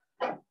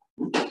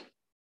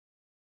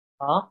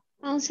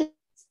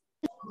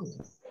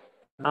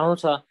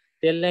आउँछ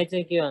त्यसलाई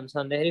चाहिँ के भन्छ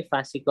भन्दाखेरि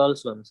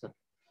फासिकल्स भन्छ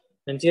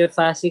अनि त्यो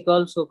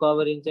फासिकल्सको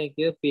कभरिङ चाहिँ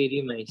के हो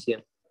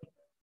पेरिमाइसियम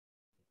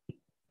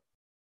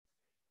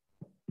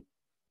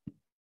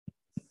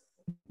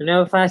अनि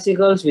अब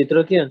फासिकल्स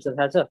भित्र के हुन्छ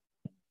थाहा छ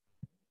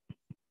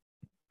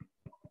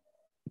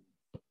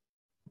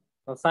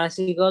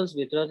फासिकल्स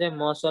भित्र चाहिँ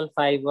मसल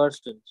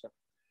फाइबर्स हुन्छ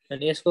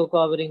अनि यसको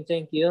कभरिङ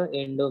चाहिँ के हो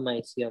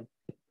एन्डोमाइसियम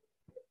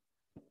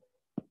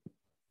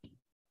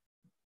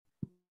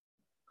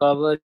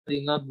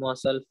कभरिङ अफ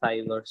मसल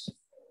फाइबर्स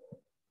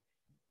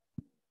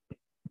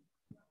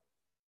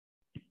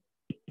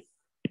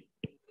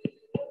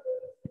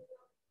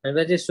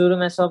भनेपछि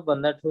सुरुमा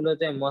सबभन्दा ठुलो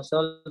चाहिँ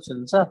मसल्स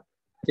हुन्छ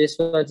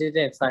त्यसपछि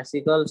चाहिँ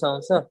फासिकल्स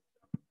आउँछ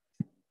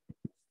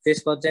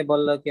त्यसपछि चाहिँ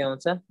बल्ल के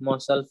आउँछ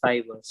मसल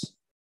फाइबर्स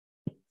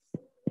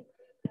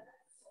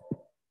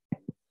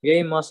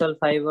यही मसल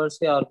फाइबर्स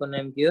के अर्को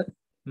नाम के हो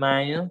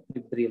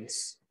मायोफिब्रिल्स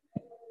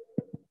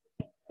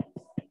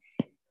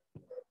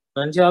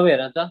भन्छ अब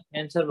हेर त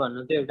एन्सर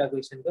भन्नु त एउटा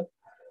क्वेशनको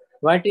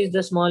what is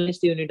the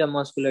smallest unit of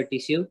muscular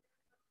tissue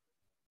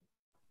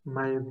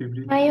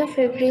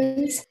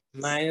myofibrils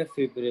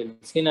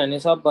myofibrils किनभने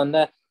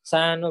सबभन्दा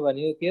सानो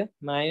भनेको के हो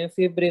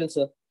मायोफिब्रिल्स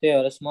हो त्यही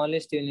भएर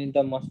smallest unit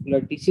of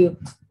muscular tissue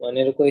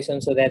भनेर क्वेशन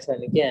सोधेको छ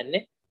भने के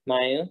हान्ने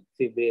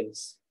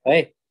मायोफिब्रिल्स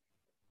है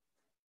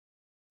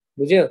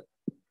बुझ्यौ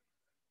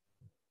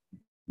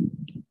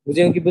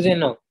बुझ्यौ कि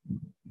बुझेनौ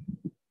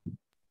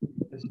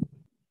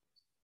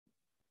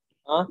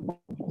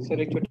सर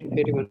एकचोटि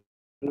फेरि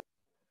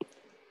भन्नु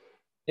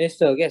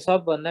यस्तो हो क्या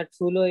सबभन्दा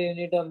ठुलो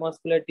युनिट अफ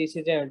मस्कुलर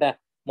टिस्यू चाहिँ एउटा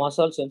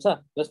मसल्स हुन्छ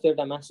जस्तो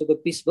एउटा मासुको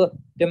पिस भयो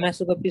त्यो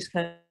मासुको पिस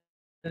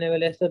खाने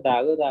बेला यस्तो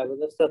धागो धागो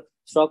जस्तो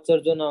स्ट्रक्चर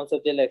जुन आउँछ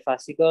त्यसलाई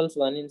फासिकल्स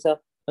भनिन्छ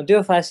अनि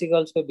त्यो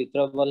फासिकल्सको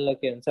भित्र बल्ल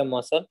के हुन्छ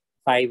मसल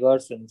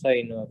फाइबर्स हुन्छ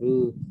यिनीहरू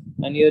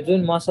अनि यो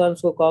जुन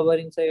मसल्सको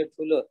कभरिङ छ यो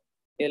ठुलो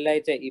यसलाई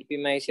चाहिँ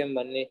इपिमाइसियम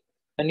भन्ने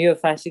अनि यो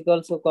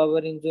फासिकल्सको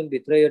कभरिङ जुन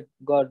भित्र यो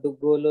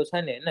गोलो छ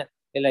नि हैन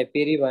यसलाई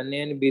पेरी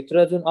भन्ने अनि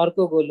भित्र जुन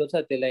अर्को गोलो छ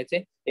त्यसलाई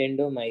चाहिँ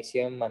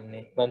एन्डोमाइसियम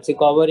भन्ने भन्छ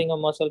covering of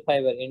muscle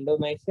fibre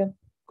एन्डोमाइसियम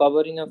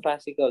covering of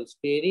फासिकल्स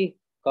peri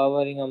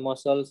covering of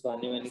muscles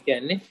भन्ने भने के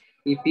भन्ने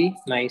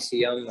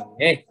इपिमाइसियम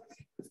भन्ने है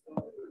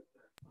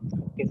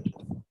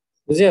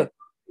बुझ्यौ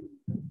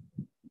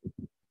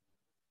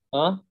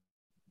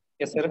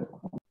यस सर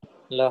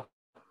ल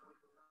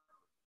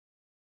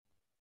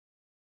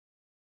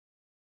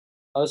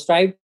अब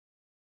स्ट्राइप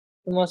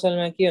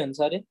मसलमा के हुन्छ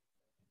अरे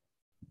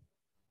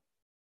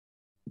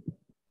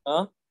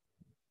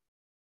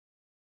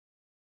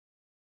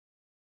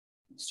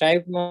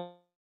स्ट्राइप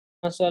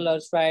मसल और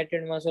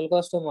स्ट्राइटेड मसल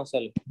कस्तो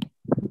muscle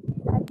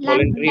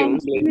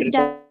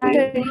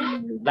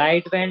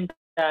light band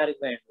dark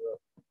band हो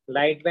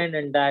light band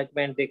and dark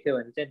band देख्यो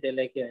भने चाहिँ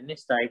त्यसलाई के भन्ने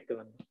स्ट्राइप्ड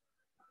भन्ने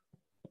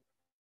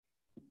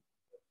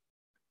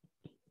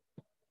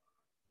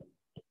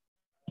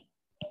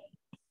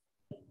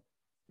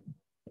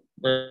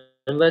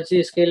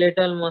भनेपछि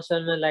स्केलेटल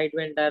मसलमा लाइट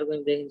बेन्ड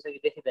टार्गोन देखिन्छ कि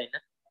देखिँदैन?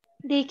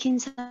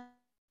 देखिन्छ।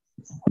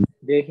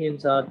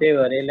 देखिन्छ, त्यही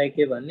भएर यसलाई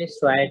के भन्ने?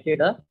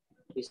 Striated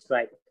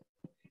strike.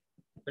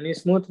 अनि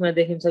स्मुथमा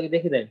देखिन्छ कि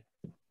देखिँदैन?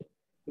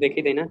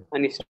 देखिँदैन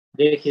अनि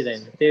देखिँदैन,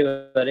 त्यही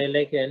भएर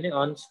यसलाई के भन्ने?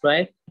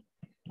 अनस्ट्राइक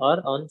अर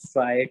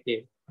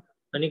अनस्ट्राइटेड।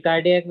 अनि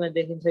कार्डियकमा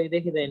देखिन्छ कि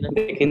देखिँदैन?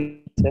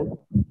 देखिन्छ।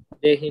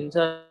 देखिन्छ,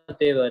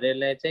 त्यही भएर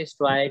यसलाई चाहिँ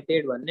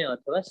स्ट्राइटेड भन्ने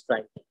अथवा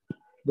स्ट्राइक।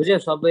 बुझ्यो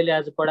सबैले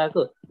आज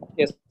पढाएको?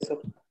 यस सर।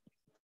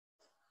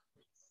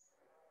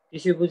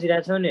 टिस्यु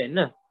बुझिरहेछौ नि होइन?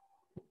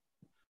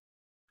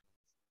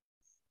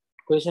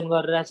 क्वेसन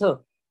गरिरहेछौ?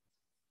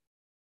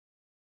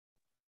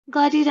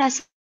 गरिरहेछ।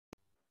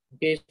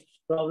 केही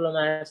प्रब्लम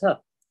आएछ?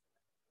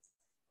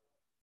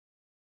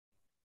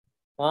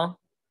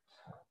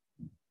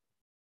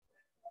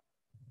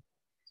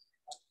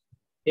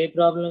 केही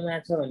प्रब्लम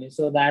आएछ भने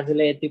सोध।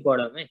 आजलाई यति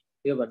पढौँ है,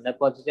 योभन्दा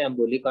पछि चाहिँ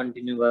भोलि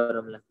कन्टिन्यू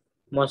गरौँला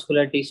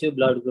मस्कुलर टिस्यु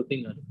ब्लड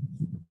ग्रुपिङहरू।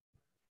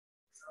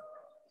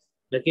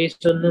 र केही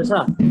सोध्नु छ?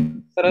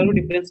 सर अरु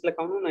डिफरेन्स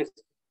लेखाउनु न।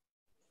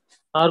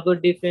 अर्को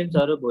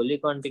डिफरेन्सहरू भोलि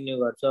कन्टिन्यू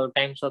गर्छु। अब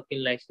टाइम सकिन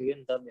लागिसक्यो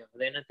नि त,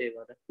 भ्याउँदैन त्यही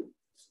भएर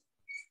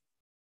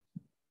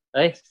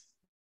है।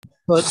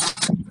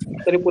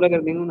 सर पुरा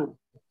गरिदिनु न।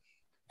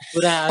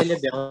 पुरा अहिले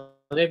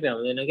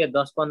भ्याउँदैन क्या,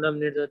 10-15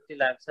 मिनट जति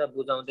लाग्छ,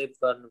 बुझाउँदै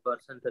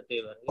गर्नुपर्छ नि त,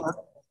 त्यही भएर।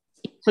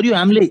 सर यो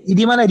हामीले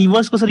इडिमालाई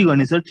रिभर्स कसरी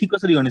गर्ने सर? ठिक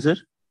कसरी गर्ने सर?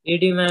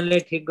 इडिमाले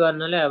ठिक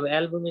गर्नलाई अब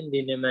एल्बुमिन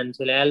दिने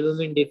मान्छेले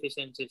एल्बुमिन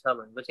डेफिसिएन्सी छ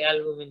भनेपछि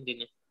एल्बुमिन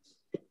दिने।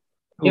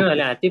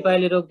 तिमीहरूले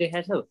हात्तीपाइले रोग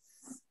देखाएको छौ?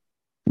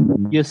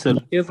 यस सर।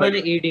 त्यो पनि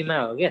इडीमा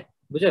हो क्या,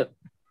 बुझ्यौ?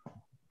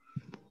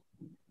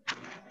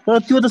 तर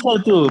त्यो त सर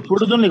त्यो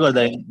प्रोटोजोनले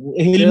गर्दा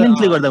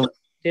एलिमेन्टले गर्दा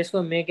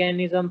त्यसको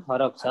मेकानिजम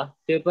फरक छ,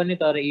 त्यो पनि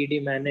तर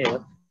इडीमा नै हो।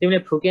 तिमीले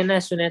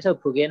फुकेनास सुनेछौ?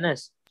 फुकेनास?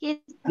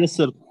 यस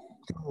सर।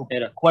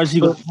 हेर,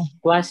 क्वासिओर्कर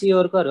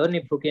क्वासिओर्कर हो नि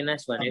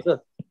फुकेनास भनेको।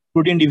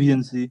 प्रोटिन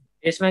डिफिसिएन्सी।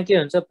 यसमा के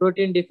हुन्छ?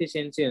 प्रोटिन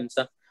डिफिसिएन्सी हुन्छ।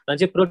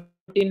 भनेपछि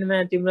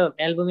प्रोटिनमा तिम्रो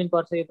एल्बुमिन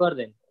पर्छ कि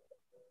पर्दैन?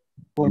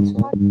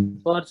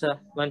 पर्छ।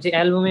 भनेपछि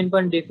एल्बुमिन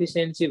पनि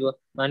डिफिसिएन्सी भयो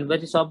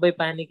भनेपछि सबै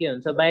पानी के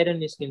हुन्छ? बाहिर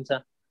निस्किन्छ,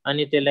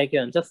 अनि त्यसलाई के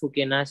भन्छ?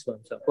 फुकेनास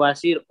भन्छ,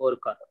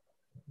 क्वासिओर्कर।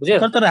 बुझ्यौ?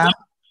 तर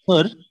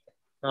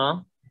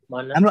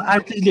हाम्रो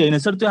आर्टरीले होइन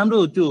सर, त्यो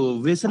हाम्रो त्यो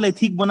भेसललाई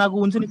थिक बनाएको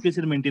हुन्छ नि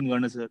प्रेसर मेन्टेन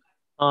गर्न सर।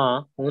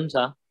 हुन्छ।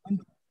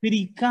 फेरि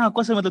कहाँ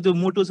कसै मतलब त्यो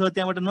मोटो छ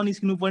त्यहाँबाट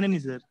ननिस्किनु पर्ने नि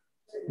सर?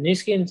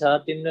 निस्किन्छ।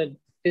 तिम्रो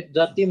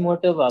जति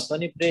मोटो भए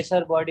पनि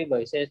प्रेसर बढी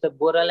भइसक्यो। यस्तो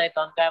बोरालाई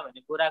तन्कायो भने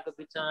बोराको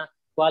बिचमा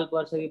पाल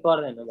पर्छ कि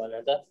पर्दैन भन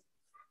त?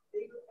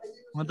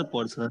 मतलब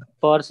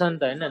पर्छ नि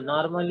त होइन।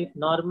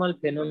 नर्मल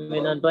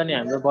फेनोमेनन पनि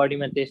हाम्रो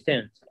बडीमा त्यस्तै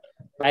हुन्छ।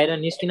 बाहिर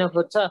निस्किन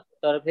खोज्छ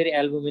तर फेरि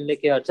एल्बुमिनले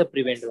के गर्छ?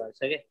 प्रिभेन्ट गर्छ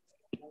के।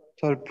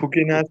 सर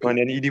फुकेनास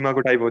भने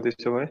इडिमाको टाइप हो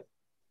त्यसो भए?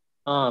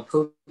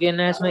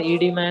 फुकेनासमा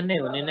इडिमा नै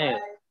हुने नै हो।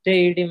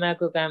 त्यही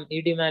इडिमाको काम,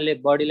 इडिमाले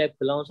बडीलाई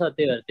फुलाउँछ,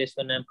 त्यही भएर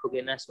त्यसको नाम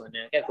फुकेनास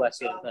भन्यो क्या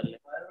क्वासिओर्करले।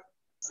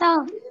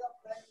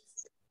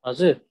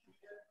 हजुर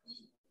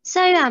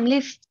सर हामीले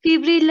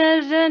फिब्रिलर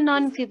र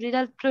नन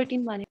फिब्रिलर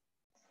प्रोटिन भन्यो।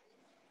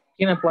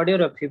 किन पढ्यो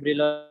र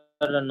फिब्रिलर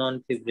र नन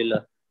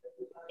फिब्रिलर?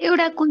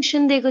 एउटा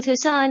क्वेसन दिएको थियो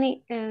सर, अनि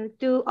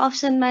त्यो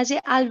अप्सनमा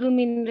चाहिँ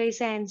एल्बुमिन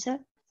रहेछ एन्सर।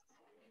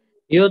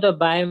 यो त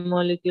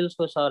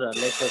बायोमोलिक्युल्सको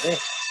सरहरूले सोधे।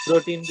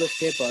 प्रोटिनको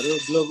सेपहरू,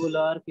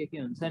 ग्लोबुलर के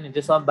हुन्छ नि,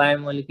 त्यो सब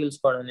बायोमोलिक्युल्स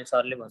पढाउने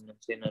सरले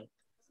भन्नुहुन्छ यिनीहरू।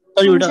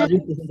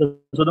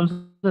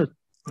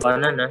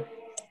 भन न।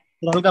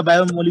 हल्का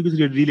बायोमोलिक्युल्स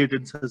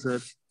रिलेटेड छ सर।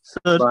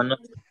 सर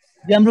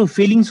हाम्रो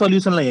फेलिङ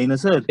सल्युसनलाई हैन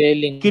सर,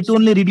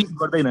 केटोनले रिड्युस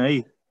गर्दैन है?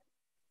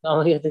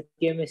 अब यो त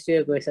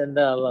केमिस्ट्रीको क्वेसन त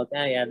अब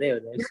कहाँ यादै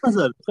हुँदैन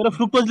सर। तर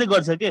फ्रुक्टोजले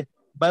गर्छ के,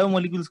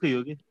 बायोमोलिक्युल्सकै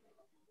हो के।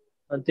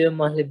 त्यो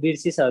मैले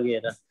बिर्सिसकेँ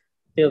हेर,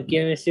 त्यो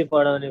केमिस्ट्री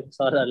पढाउने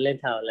सरहरूले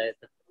थाहा होला यो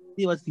त।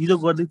 हिजो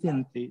गर्दै थिए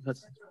नि त्यही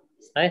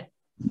है।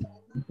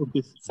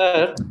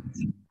 सर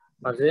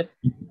हजुर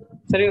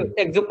सर यो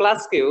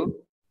एक्जोप्लास्ट के हो?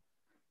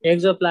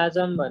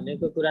 एक्जोप्लाज्म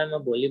भन्नेको कुरा म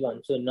भोलि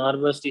भन्छु,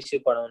 नर्भस टिस्यु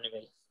पढाउने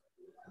बेला।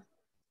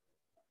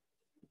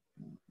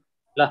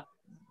 ल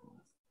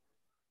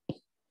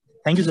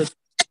थ्याङ्क यू सर।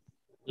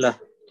 ल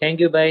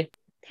thank you, by.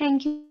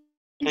 Thank you.